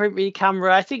fingerprint reader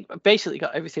camera. I think basically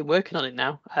got everything working on it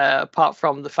now, apart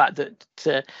from the fact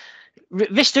that.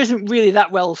 Vista isn't really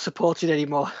that well supported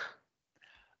anymore.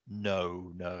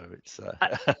 No, it's.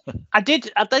 I did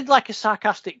like a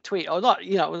sarcastic tweet, or not?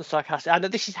 Wasn't sarcastic. I know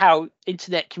this is how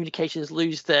internet communications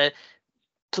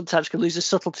sometimes can lose the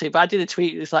subtlety. But I did a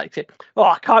tweet. It was like, "Oh,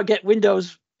 I can't get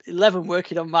Windows 11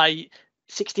 working on my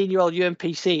 16-year-old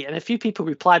UMPC," and a few people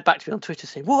replied back to me on Twitter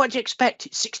saying, "Well, what do you expect?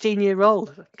 It's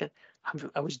 16-year-old."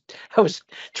 I was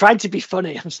trying to be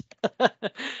funny.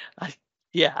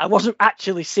 I wasn't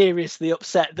actually seriously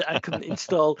upset that I couldn't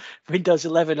install Windows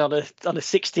 11 on a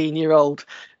 16-year-old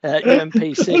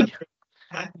UMPC.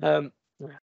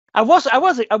 I was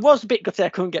a bit gutted I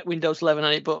couldn't get Windows 11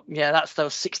 on it, but yeah, that's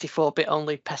those 64-bit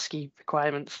only pesky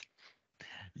requirements.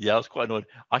 Yeah, I was quite annoyed.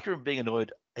 I can remember being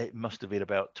annoyed. It must have been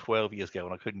about 12 years ago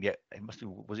when I couldn't get. It must have.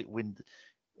 It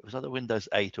was either Windows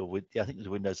 8 or I think it was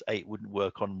Windows 8 wouldn't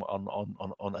work on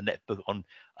a netbook, on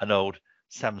an old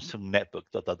Samsung netbook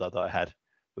that I had,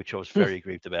 which I was very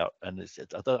aggrieved about. And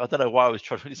I don't know why I was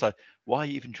trying to decide, why are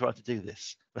you even trying to do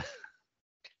this?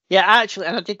 Yeah, actually,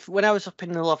 and I did, when I was up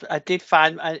in the loft, I did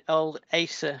find an old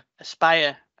Acer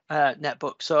Aspire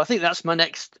netbook. So I think that's my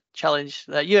next challenge.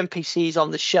 UMPC is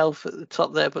on the shelf at the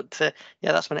top there, but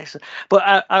yeah, that's my next one.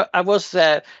 But I was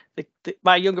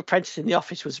my young apprentice in the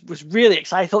office was really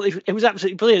excited. I thought it was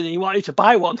absolutely brilliant, and he wanted to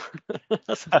buy one.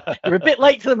 You're a bit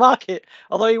late to the market,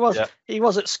 although he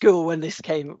was at school when they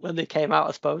came out,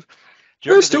 I suppose.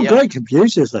 They're still great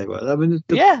computers, they were. I mean,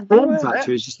 the form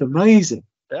factor is just amazing.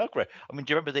 They are great. I mean,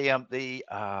 do you remember the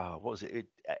what was it?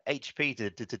 HP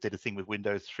did a thing with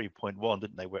Windows 3.1,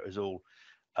 didn't they? Where it was all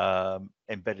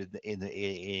embedded in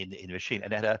the machine,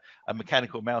 and it had a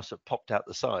mechanical mouse that popped out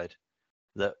the side.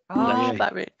 That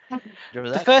really.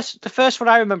 Remember that? The first one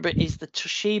I remember is the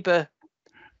Toshiba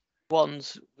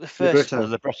ones. The first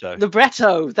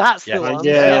Libretto. That's the one.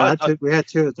 Yeah, we had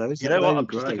two of those. You know what? I'm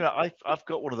just looking at. I've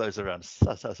got one of those around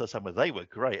somewhere. They were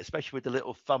great, especially with the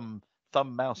little thumb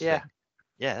thumb mouse Yeah. thing.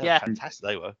 Yeah, they were Yeah. fantastic.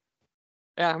 They were.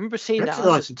 Yeah, I remember seeing that. I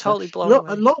Collector's was items. totally blown A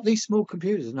away. lot of these small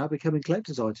computers are now becoming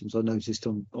collector's items. I noticed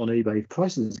on eBay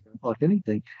prices like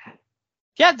anything.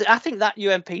 Yeah, I think that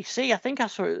UMPC, I think I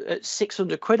saw it at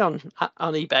 600 quid on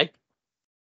eBay,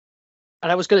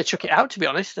 and I was going to chuck it out, to be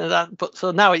honest. But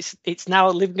so now it's now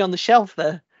living on the shelf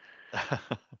there.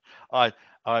 I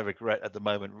regret at the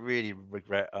moment, really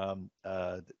regret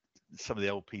some of the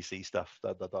old PC stuff.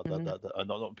 Not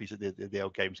PC, the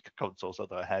old games consoles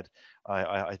that I had.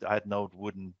 I had an old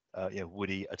wooden,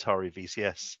 woody Atari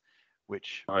VCS,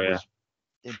 which was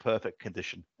in perfect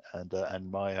condition.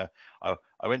 And my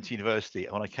I went to university,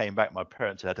 and when I came back, my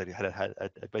parents had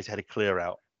basically had a clear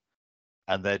out,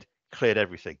 and they'd cleared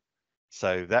everything.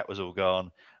 So that was all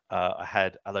gone. I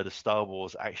had a load of Star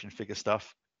Wars action figure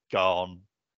stuff gone,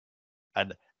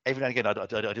 and every now and again, I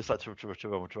just like to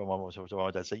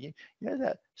my dad say, you know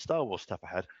that Star Wars stuff I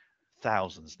had,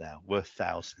 thousands now, worth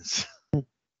thousands.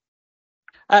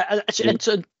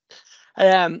 Talking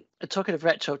of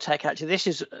retro tech, actually, this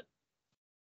is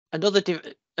another thing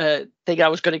I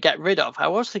was going to get rid of. I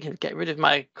was thinking of getting rid of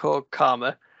my Korg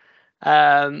Karma.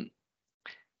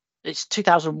 It's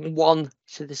 2001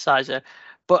 synthesizer,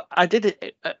 but I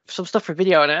did some stuff for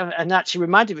video and actually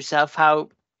reminded myself how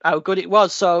good it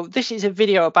was. So this is a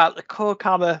video about the Korg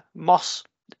Karma MOS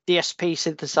DSP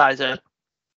synthesizer.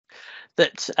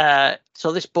 That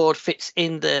so this board fits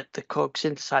in the Korg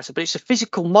synthesizer, but it's a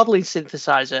physical modeling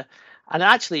synthesizer, and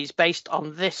actually it's based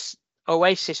on this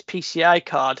Oasis PCI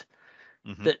card.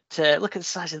 Mm-hmm. That look at the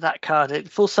size of that card, a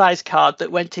full size card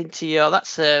that went into your.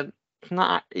 That's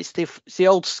it's the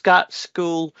old SCART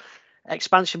school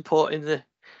expansion port in the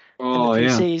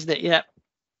PC, isn't it? Yeah.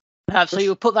 So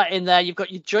you'll put that in there. You've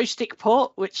got your joystick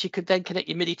port, which you could then connect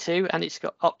your MIDI to, and it's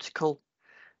got optical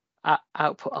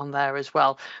output on there as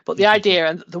well. But the idea,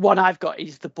 and the one I've got,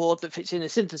 is the board that fits in the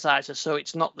synthesizer, so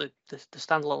it's not the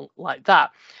standalone like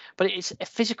that, but it's a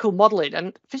physical modeling.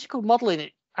 And physical modeling,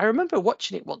 I remember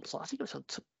watching it once. I think it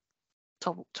was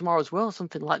on Tomorrow's World,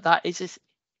 something like that. Is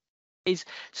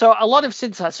so a lot of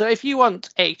synthesizer. So if you want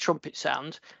a trumpet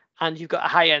sound and you've got a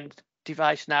high-end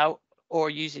device now, or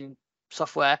using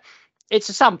software, it's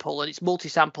a sample and it's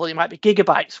multi-sample. It might be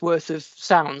gigabytes worth of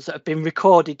sounds that have been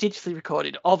digitally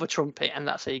recorded of a trumpet, and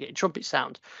that's how you get a trumpet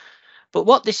sound. But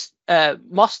what this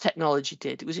MOS technology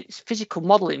did was it's physical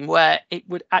modeling, where it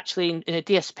would actually, in a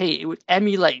DSP, it would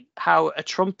emulate how a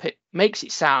trumpet makes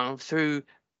it sound through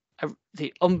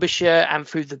the embouchure and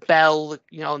through the bell,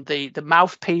 the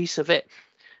mouthpiece of it.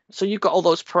 So you've got all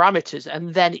those parameters,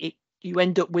 and then you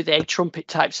end up with a trumpet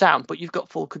type sound, but you've got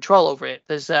full control over it.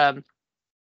 There's a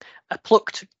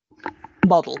plucked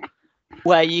model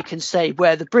where you can say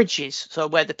where the bridge is, so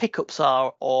where the pickups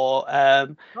are, or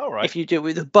if you do it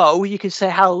with a bow, you can say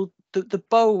how the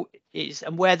bow is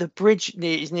and where the bridge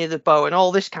is near the bow, and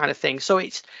all this kind of thing. So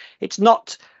it's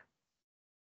not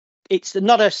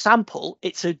a sample,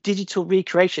 it's a digital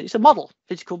recreation. It's a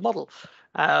physical model,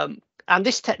 and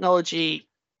this technology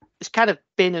has kind of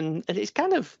been and it's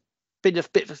kind of been a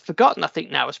bit forgotten, I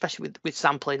think, now, especially with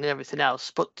sampling and everything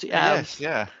else. But yes,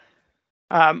 yeah.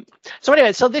 So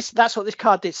anyway, that's what this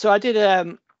card did. So I did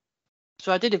a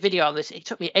video on this. It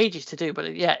took me ages to do, but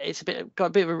it's got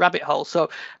a bit of a rabbit hole. So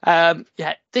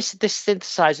this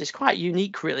synthesizer is quite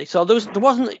unique, really. So there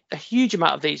wasn't a huge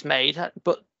amount of these made,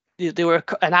 but they were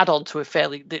an add-on to a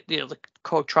fairly the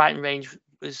Korg Triton range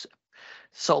was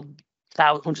sold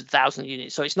 100,000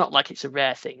 units, so it's not like it's a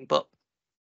rare thing. But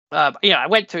I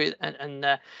went through it, and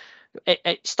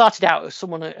it started out as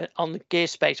someone on the Gear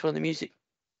Space, one of the music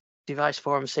device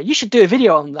forums, said you should do a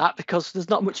video on that because there's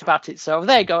not much about it. So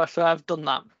there you go. So I've done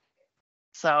that.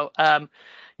 So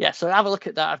so have a look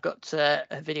at that. I've got a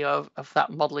video of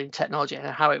that modeling technology and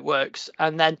how it works,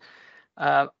 and then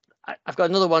I've got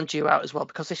another one due out as well,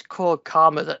 because this Korg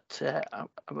Karma that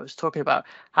I was talking about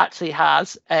actually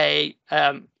has a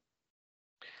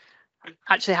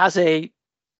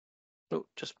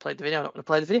just played the video. I'm not going to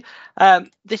play the video.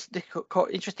 The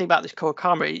interesting about this Korg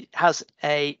Karma, it has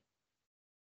a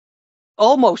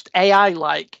almost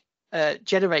AI-like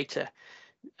generator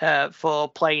for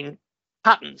playing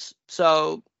patterns.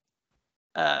 So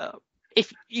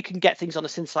if you can get things on a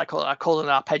synthesizer, I call it an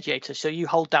arpeggiator. So you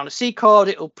hold down a C chord,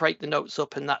 it'll break the notes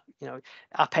up, and that,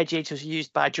 arpeggiators are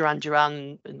used by Duran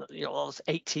Duran and all those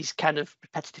 80s kind of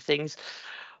repetitive things.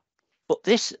 But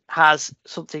this has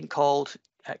something called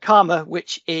Karma,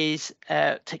 which is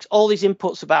takes all these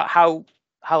inputs about how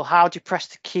hard you press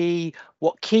the key,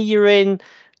 what key you're in,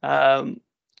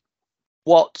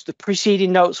 what the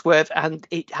preceding notes were, and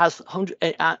it has and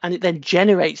it then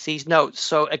generates these notes.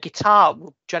 So a guitar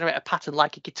will generate a pattern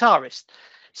like a guitarist.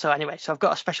 So anyway, so I've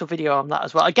got a special video on that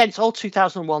as well. Again, it's all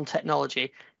 2001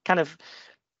 technology. Kind of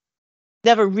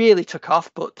never really took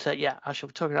off, but yeah, I shall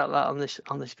be talking about that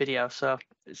on this video. So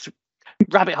it's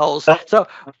rabbit holes. So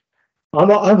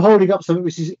I'm holding up something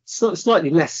which is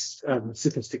slightly less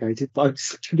sophisticated, but I'm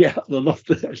just looking it up the loft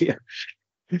earlier.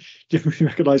 Do you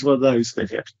recognise one of those?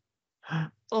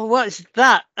 oh, what is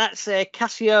that? That's a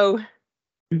Casio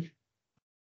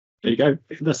There you go.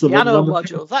 That's the piano number.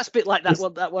 module. That's a bit like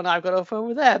that one I've got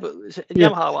over there, but it's a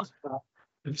Yamaha one.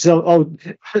 So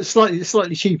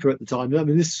slightly cheaper at the time. I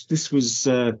mean, this was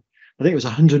I think it was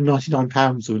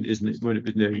 £199, isn't it, when it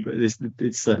was new? But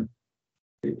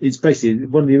it's basically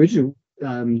one of the original.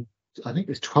 I think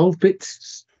it's 12-bit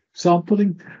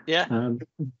sampling. Yeah.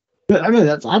 But I mean,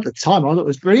 at the time, I thought it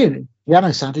was brilliant. The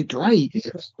piano sounded great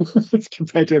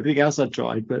compared to everything else I'd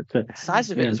tried. But the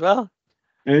size of it as well.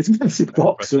 It's a massive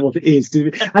box of what it is.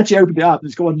 Actually, open it up,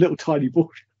 it's got one little tiny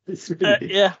board. It's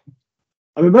really, yeah.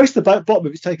 I mean, most of the bottom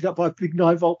of it's taken up by a big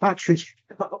 9-volt battery.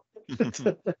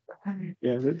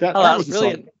 Yeah, that was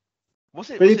brilliant. But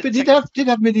it did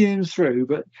have MIDI through,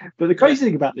 but the crazy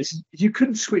thing about this is you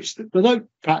couldn't switch the note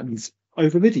patterns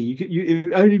over MIDI.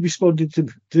 You only responded to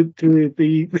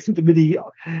the MIDI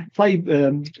play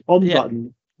on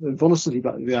button, velocity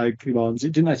button commands.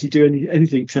 It didn't actually do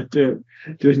anything except do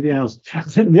anything else.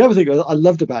 And the other thing I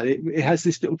loved about it, it has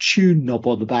this little tune knob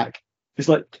on the back. It's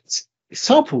like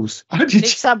samples.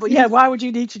 Yeah, why would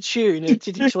you need to tune a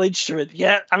digital instrument?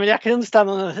 Yeah, I mean, I can understand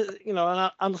on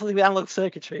something with analog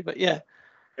circuitry, but yeah.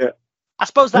 I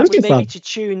suppose that would maybe to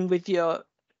tune with your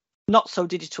not so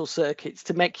digital circuits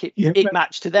to make it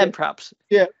match to them, perhaps.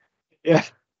 Yeah.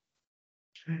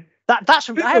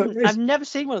 I've never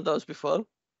seen one of those before.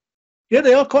 Yeah,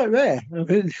 they are quite rare. I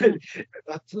mean,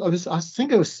 I was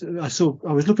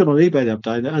looking on eBay the other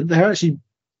day, and they're actually,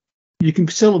 you can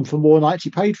sell them for more than I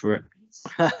actually paid for it.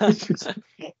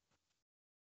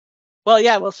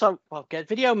 Get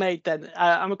video made then.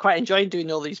 I'm quite enjoying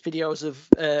doing all these videos of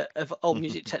old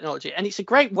music technology, and it's a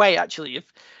great way actually of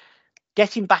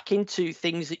getting back into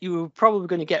things that you were probably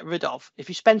going to get rid of. If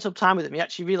you spend some time with them, you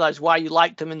actually realize why you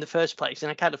liked them in the first place. And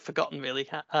I kind of forgotten really,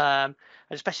 and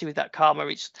especially with that Karma,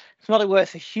 it's not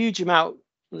worth a huge amount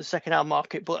in the second-hand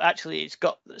market, but actually it's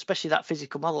got, especially that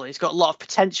physical model, it's got a lot of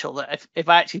potential that if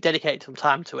I actually dedicated some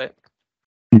time to it,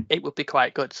 it would be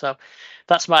quite good. So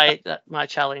that's my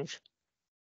challenge.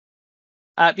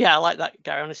 I like that,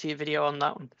 Gary. I want to see a video on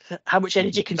that one. How much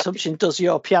energy consumption does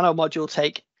your piano module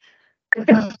take?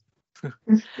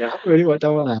 Yeah, I really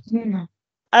don't want that.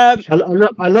 I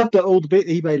love that all the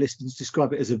eBay listings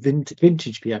describe it as a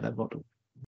vintage piano model.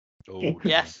 Oh,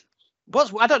 yes.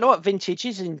 I don't know what vintage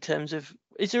is in terms of.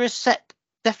 Is there a set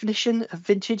definition of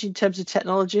vintage in terms of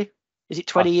technology? Is it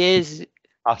 20 years?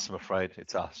 Us, I'm afraid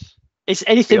it's us. It's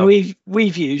anything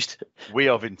we've used. We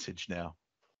are vintage now.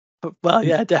 Well,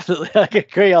 yeah, definitely. I can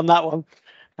agree on that one.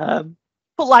 But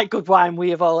like good wine,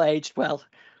 we have all aged well.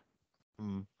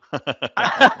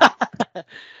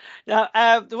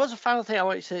 Now, there was a final thing I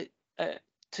wanted to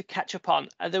catch up on.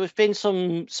 There has been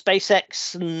some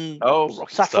SpaceX and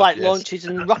satellite launches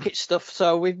and rocket stuff.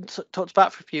 So we've talked about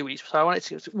it for a few weeks. So I wanted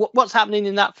to see what's happening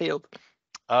in that field.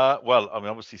 Well, I mean,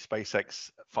 obviously,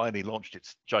 SpaceX finally launched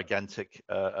its gigantic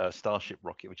Starship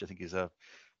rocket, which I think is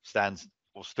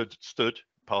stood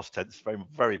past tense, very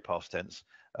very past tense,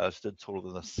 stood taller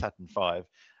than the Saturn V.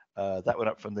 That went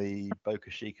up from the Boca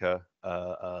Chica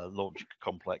launch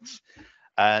complex,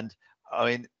 and I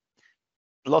mean,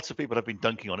 lots of people have been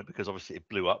dunking on it because obviously it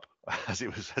blew up as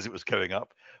it was going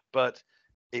up, but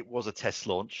it was a test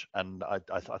launch, and I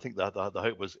think the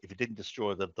hope was if it didn't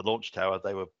destroy the launch tower,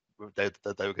 they were going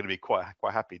to be quite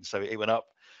happy. And so it went up,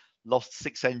 lost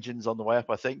 6 engines on the way up,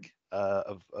 I think,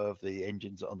 of the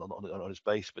engines on its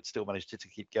base, but still managed to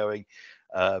keep going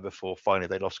before finally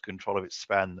they lost control of its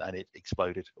span and it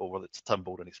exploded, or rather it's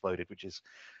tumbled and exploded, which is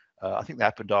I think that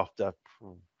happened after a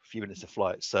few minutes of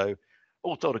flight. So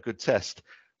all told, a good test.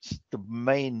 The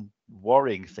main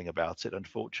worrying thing about it,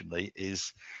 unfortunately,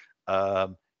 is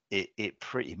it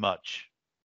pretty much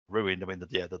ruined. I mean,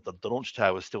 the launch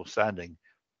tower is still standing,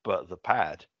 but the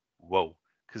pad, whoa,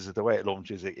 because of the way it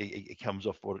launches, it comes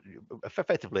off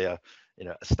effectively a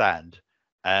stand.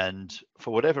 And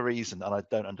for whatever reason, and I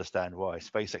don't understand why,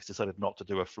 SpaceX decided not to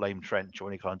do a flame trench or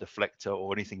any kind of deflector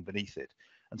or anything beneath it.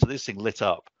 And so this thing lit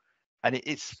up. And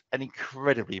it's an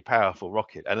incredibly powerful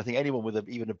rocket. And I think anyone with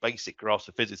even a basic grasp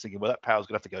of physics thinking, well, that power's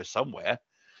going to have to go somewhere.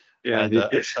 Yeah.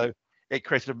 And so it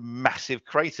created a massive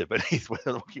crater beneath where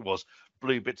the rocket was.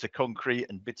 Blew bits of concrete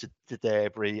and bits of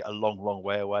debris a long, long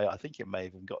way away. I think it may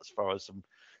have even got as far as some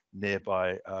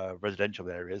nearby residential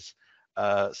areas.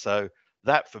 So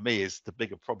that for me is the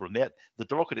bigger problem. The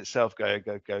rocket itself going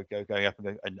up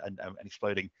and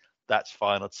exploding, that's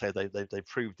fine. I'd say they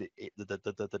proved that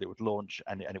it would launch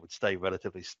and it would stay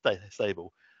relatively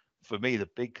stable. For me, the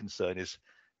big concern is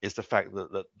the fact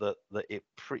that it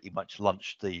pretty much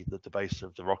launched the base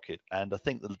of the rocket, and I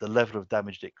think the level of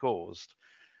damage it caused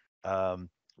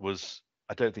was,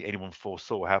 I don't think anyone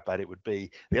foresaw how bad it would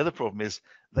be. The other problem is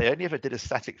they only ever did a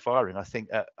static firing, I think,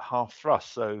 at half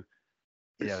thrust. So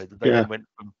they then went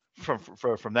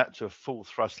from that to a full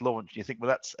thrust launch. You think, well,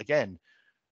 that's again,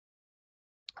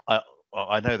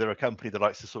 I know they're a company that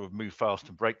likes to sort of move fast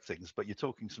and break things, but you're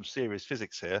talking some serious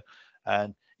physics here,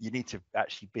 and you need to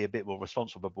actually be a bit more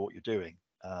responsible about what you're doing.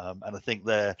 And I think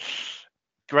they're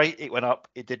great. It went up.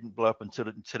 It didn't blow up until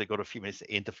it got a few minutes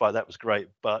into flight. That was great,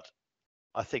 but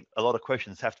I think a lot of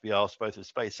questions have to be asked both of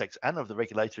SpaceX and of the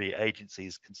regulatory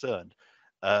agencies concerned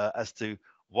as to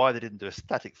why they didn't do a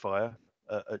static fire,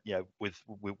 with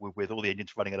all the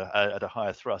engines running at a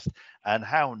higher thrust, and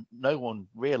how no one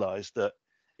realised that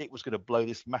it was going to blow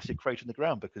this massive crater in the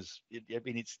ground. Because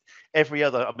it's every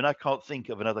other. I mean, I can't think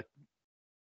of another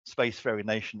spacefaring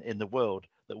nation in the world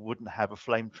that wouldn't have a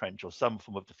flame trench or some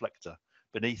form of deflector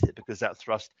beneath it, because that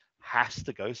thrust has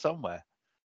to go somewhere.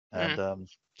 And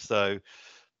so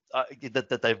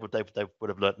that they would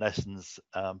have learnt lessons.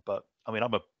 But I mean,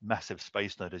 I'm a massive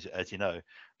space nerd, as you know,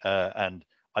 and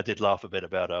I did laugh a bit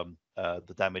about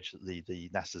the damage that the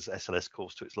NASA's SLS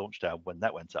caused to its launch tower when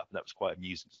that went up. And that was quite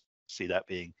amusing to see that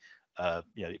being,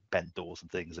 it bent doors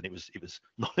and things, and it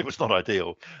was not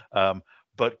ideal.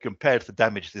 But compared to the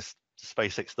damage this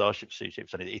SpaceX Starship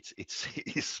ships, and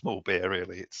it's small beer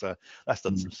really. That's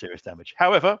done some serious damage.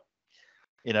 However,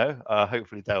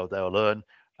 hopefully they'll learn.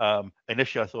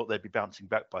 Initially, I thought they'd be bouncing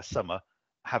back by summer.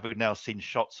 Having now seen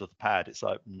shots of the pad, it's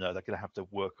like, no, they're going to have to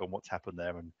work on what's happened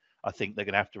there, and I think they're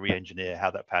going to have to re-engineer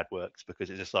how that pad works, because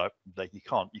it's just like you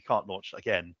can't launch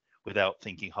again without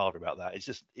thinking hard about that.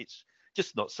 It's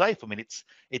just not safe. I mean,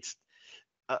 it's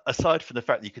aside from the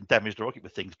fact that you can damage the rocket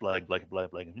with things blowing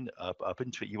up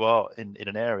into it, you are in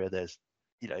an area there's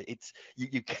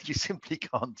you simply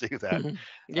can't do that.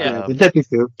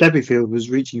 The debris field was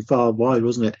reaching far wide,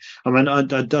 wasn't it? I mean, I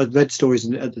read stories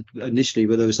initially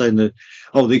where they were saying that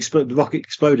the rocket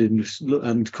exploded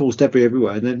and caused debris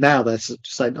everywhere, and then now they're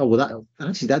saying, oh well,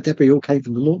 that debris all came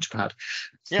from the launch pad.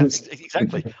 Yeah,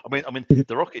 exactly. I mean,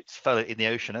 the rockets fell in the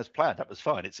ocean as planned. That was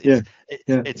fine.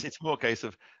 It's more a case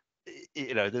of,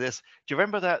 there's. Do you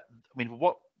remember that? I mean,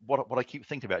 what I keep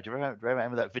thinking about? Do you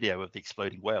remember that video of the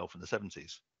exploding whale from the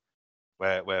 70s,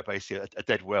 where basically a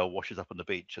dead whale washes up on the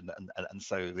beach, and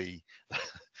so the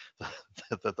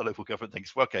local government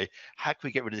thinks, well, okay, how can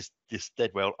we get rid of this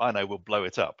dead whale? I know, we'll blow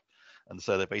it up. And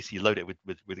so they basically load it with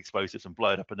explosives and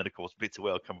blow it up, and then of course bits of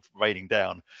whale come raining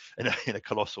down in a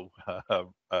colossal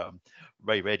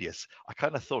ray radius. I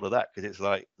kind of thought of that, because it's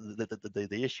like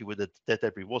the issue with the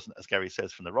debris wasn't, as Gary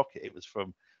says, from the rocket; it was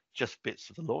from just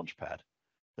bits of the launch pad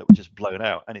that were just blown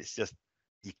out, and it's just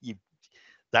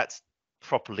that's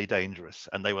properly dangerous.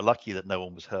 And they were lucky that no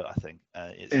one was hurt, I think.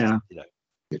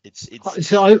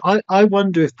 So I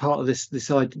wonder if part of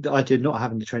this idea of not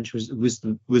having the trench was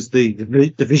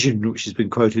the vision which has been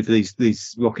quoted for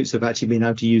these rockets of actually being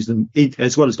able to use them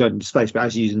as well as going into space, but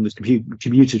actually using them as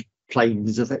commuter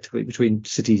planes effectively between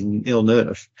cities on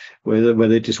Earth, where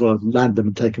they just want to land them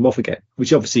and take them off again,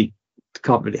 which obviously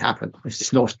can't really happen. It's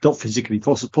just not physically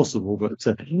possible. But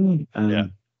I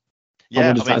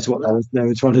wonder if that's what they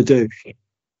were trying to do.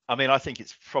 I mean, I think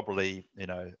it's probably,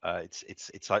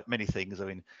 it's like many things. I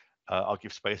mean, I'll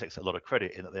give SpaceX a lot of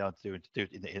credit in that they are doing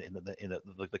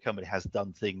the company has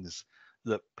done things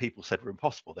that people said were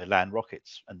impossible. They land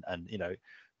rockets, and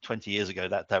 20 years ago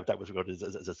that was regarded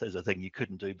as a thing you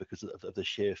couldn't do because of the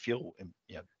sheer fuel,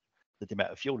 the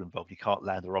amount of fuel involved. You can't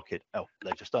land a rocket. Oh,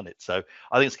 they've just done it. So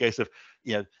I think it's a case of,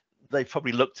 they've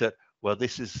probably looked at, well,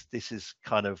 this is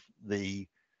kind of the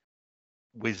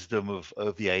wisdom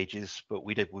of the ages, but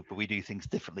we do things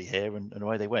differently here, and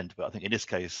away they went. But I think in this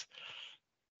case,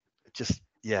 just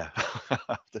the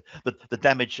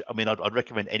damage. I mean, I'd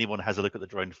recommend anyone has a look at the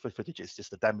drone footage. It's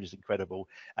just the damage is incredible,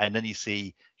 and then you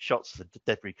see shots of the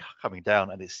debris coming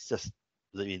down, and it's just,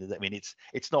 I mean,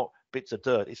 it's not bits of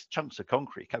dirt, it's chunks of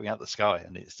concrete coming out of the sky,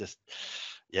 and it's just,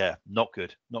 not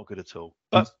good at all.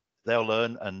 But they'll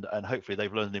learn, and hopefully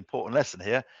they've learned an important lesson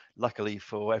here. Luckily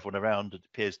for everyone around, it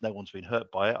appears no one's been hurt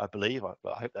by it, I believe.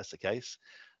 But I hope that's the case.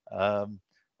 And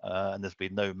there's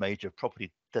been no major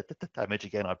property damage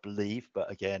again, I believe.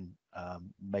 But again,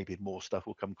 maybe more stuff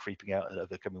will come creeping out over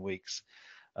the coming weeks.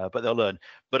 But they'll learn.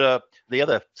 But the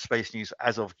other space news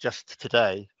as of just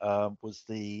today was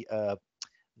the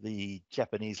the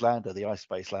Japanese lander, the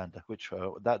iSpace lander, which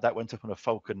that went up on a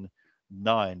Falcon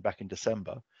 9 back in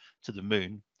December to the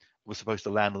moon, was supposed to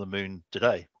land on the moon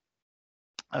today,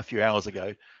 a few hours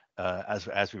ago,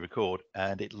 as we record,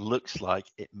 and it looks like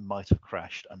it might have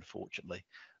crashed, unfortunately.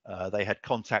 They had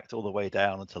contact all the way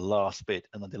down until last bit,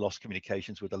 and then they lost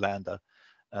communications with the lander,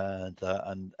 and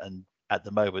at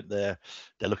the moment they're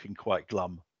looking quite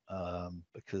glum,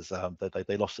 because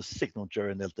they lost a signal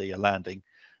during the landing,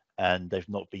 and they've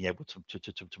not been able to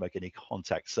make any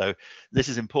contact. So this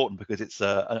is important because it's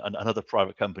another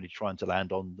private company trying to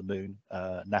land on the moon.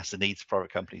 NASA needs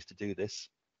private companies to do this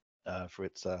for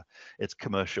its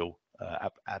commercial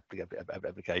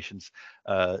applications.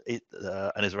 An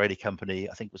Israeli company,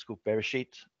 I think it was called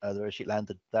Bereshit, the Bereshit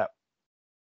lander, that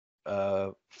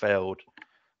failed,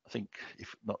 I think,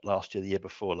 if not last year, the year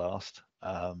before last.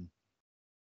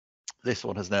 This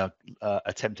one has now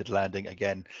attempted landing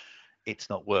again.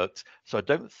 It's not worked. So I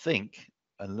don't think,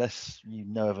 unless you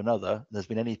know of another, there's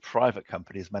been any private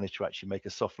company has managed to actually make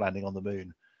a soft landing on the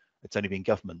moon. It's only been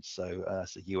governments. So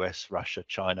US, Russia,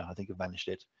 China, I think, have managed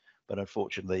it. But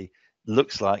unfortunately,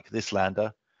 looks like this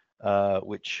lander,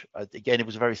 which again, it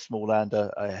was a very small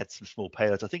lander. I had some small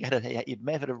payloads. I think it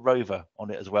may have had a rover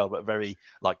on it as well, but very,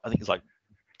 like, I think it's like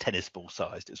tennis ball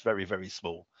sized. It's very, very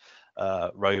small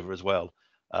rover as well.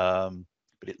 But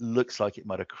it looks like it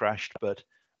might have crashed, but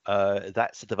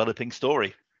that's a developing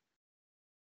story.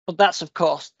 Well, that's, of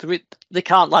course, they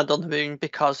can't land on the moon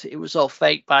because it was all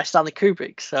faked by Stanley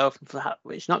Kubrick. So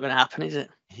it's not going to happen, is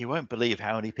it? You won't believe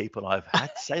how many people I've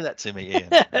had say that to me, Ian.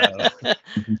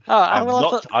 I'm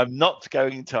not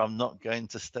going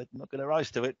to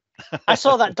rise to it. I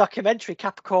saw that documentary,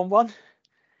 Capricorn 1.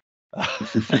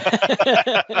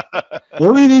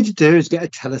 All we need to do is get a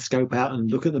telescope out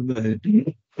and look at the moon.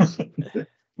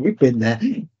 We've been there.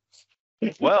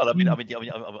 Well, I mean,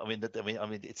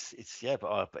 it's yeah,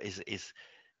 but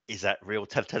is that real?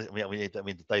 I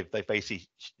mean, they've basically,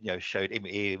 showed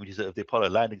images of the Apollo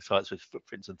landing sites with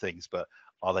footprints and things, but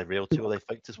are they real too? Or are they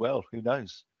faked as well? Who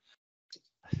knows?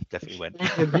 Definitely went.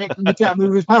 I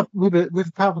mean,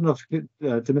 with powerful enough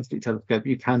domestic telescope,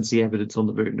 you can see evidence on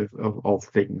the moon of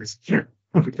things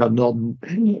which are non.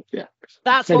 Yeah.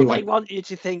 That's anyway. What they want you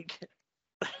to think.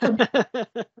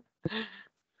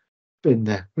 Been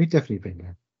there. We've definitely been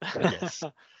there.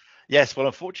 Yes. Well,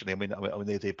 unfortunately, I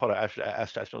mean, the Apollo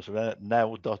astronauts are now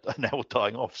all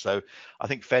dying off. So I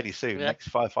think fairly soon, next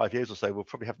five years or so, we'll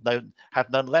probably have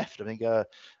none left. I think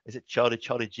is it Charlie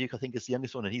Duke? I think is the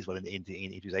youngest one, and he's into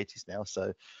his 80s now.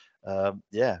 So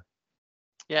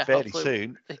fairly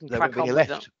soon there won't be any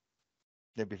left.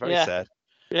 They'd be very sad.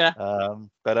 Yeah.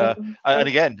 But and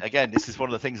again, this is one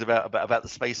of the things about the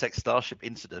SpaceX Starship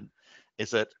incident,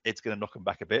 is that it's going to knock them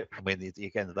back a bit. I mean,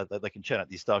 again, they can churn out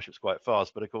these starships quite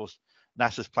fast, but of course,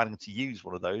 NASA's planning to use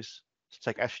one of those to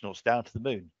take astronauts down to the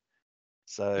moon.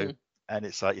 So, and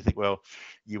it's like, you think, well,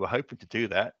 you were hoping to do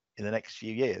that in the next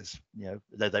few years.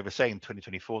 They were saying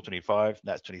 2024, 25,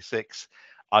 that's 26.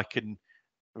 I can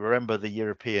remember the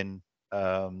European,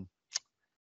 the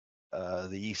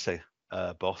ESA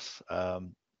boss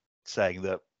saying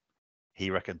that he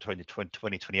reckoned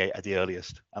 2028 at the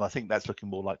earliest, and I think that's looking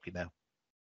more likely now.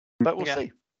 But we'll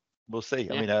see. We'll see.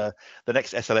 I mean, the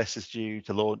next SLS is due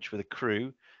to launch with a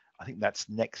crew. I think that's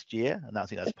next year, and I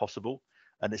think that's possible.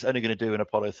 And it's only going to do an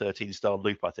Apollo 13 style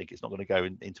loop. I think it's not going to go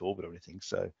into orbit or anything.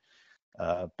 So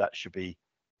that should be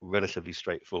relatively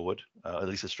straightforward, at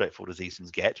least as straightforward as these things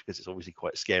get, because it's obviously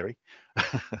quite scary.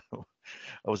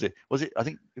 Was it? I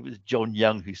think it was John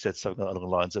Young who said something along the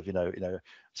lines of,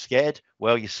 scared?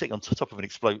 Well, you're sitting on top of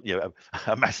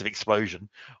a massive explosion,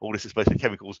 all this explosive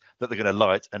chemicals that they're going to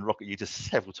light and rocket you to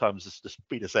several times the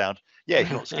speed of sound. Yeah, if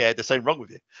you're not scared, there's something wrong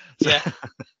with you. So,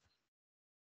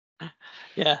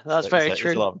 that's very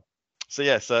true. So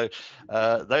that's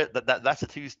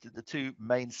the two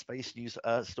main space news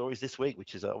stories this week,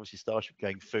 which is obviously Starship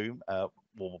going Foom,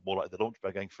 more like the launch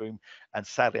pad going Foom, and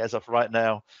sadly, as of right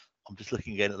now, I'm just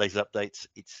looking again at latest updates.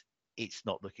 It's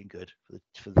not looking good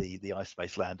for the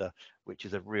iSpace lander, which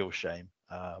is a real shame.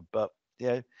 But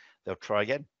they'll try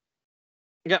again.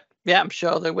 Yeah, I'm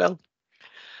sure they will.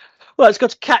 Well, it's good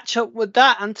to catch up with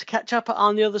that and to catch up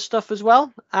on the other stuff as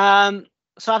well.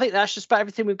 So I think that's just about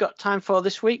everything we've got time for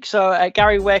this week. So,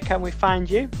 Garry, where can we find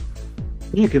you?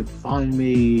 You can find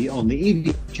me on the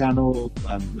EV channel,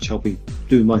 which I'll be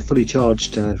doing my fully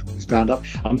charged roundup.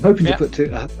 I'm hoping to put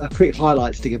a quick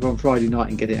highlights together on Friday night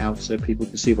and get it out so people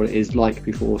can see what it is like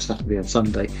before Saturday and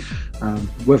Sunday.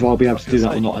 Whether I'll be able to do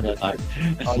that or not, I don't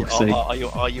know.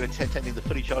 Are you attending the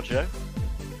fully charged show?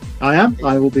 I am.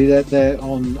 I will be there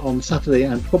on Saturday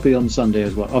and probably on Sunday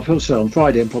as well. Oh, sorry, on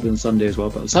Friday and probably on Sunday as well.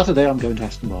 But on Saturday, I'm going to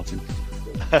Aston Martin,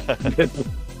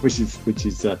 which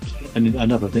is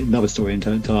another story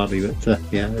entirely. But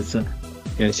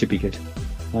it should be good.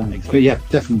 But yeah,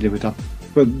 definitely we're done.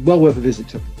 But well worth a visit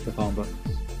to Farnborough.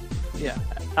 Yeah,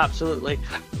 absolutely.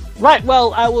 Right,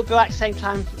 well, I will be back same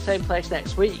time, same place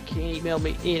next week. You can email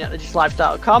me,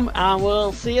 ian@thedigitallife.com, and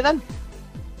we'll see you then.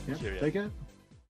 Yeah, there you go.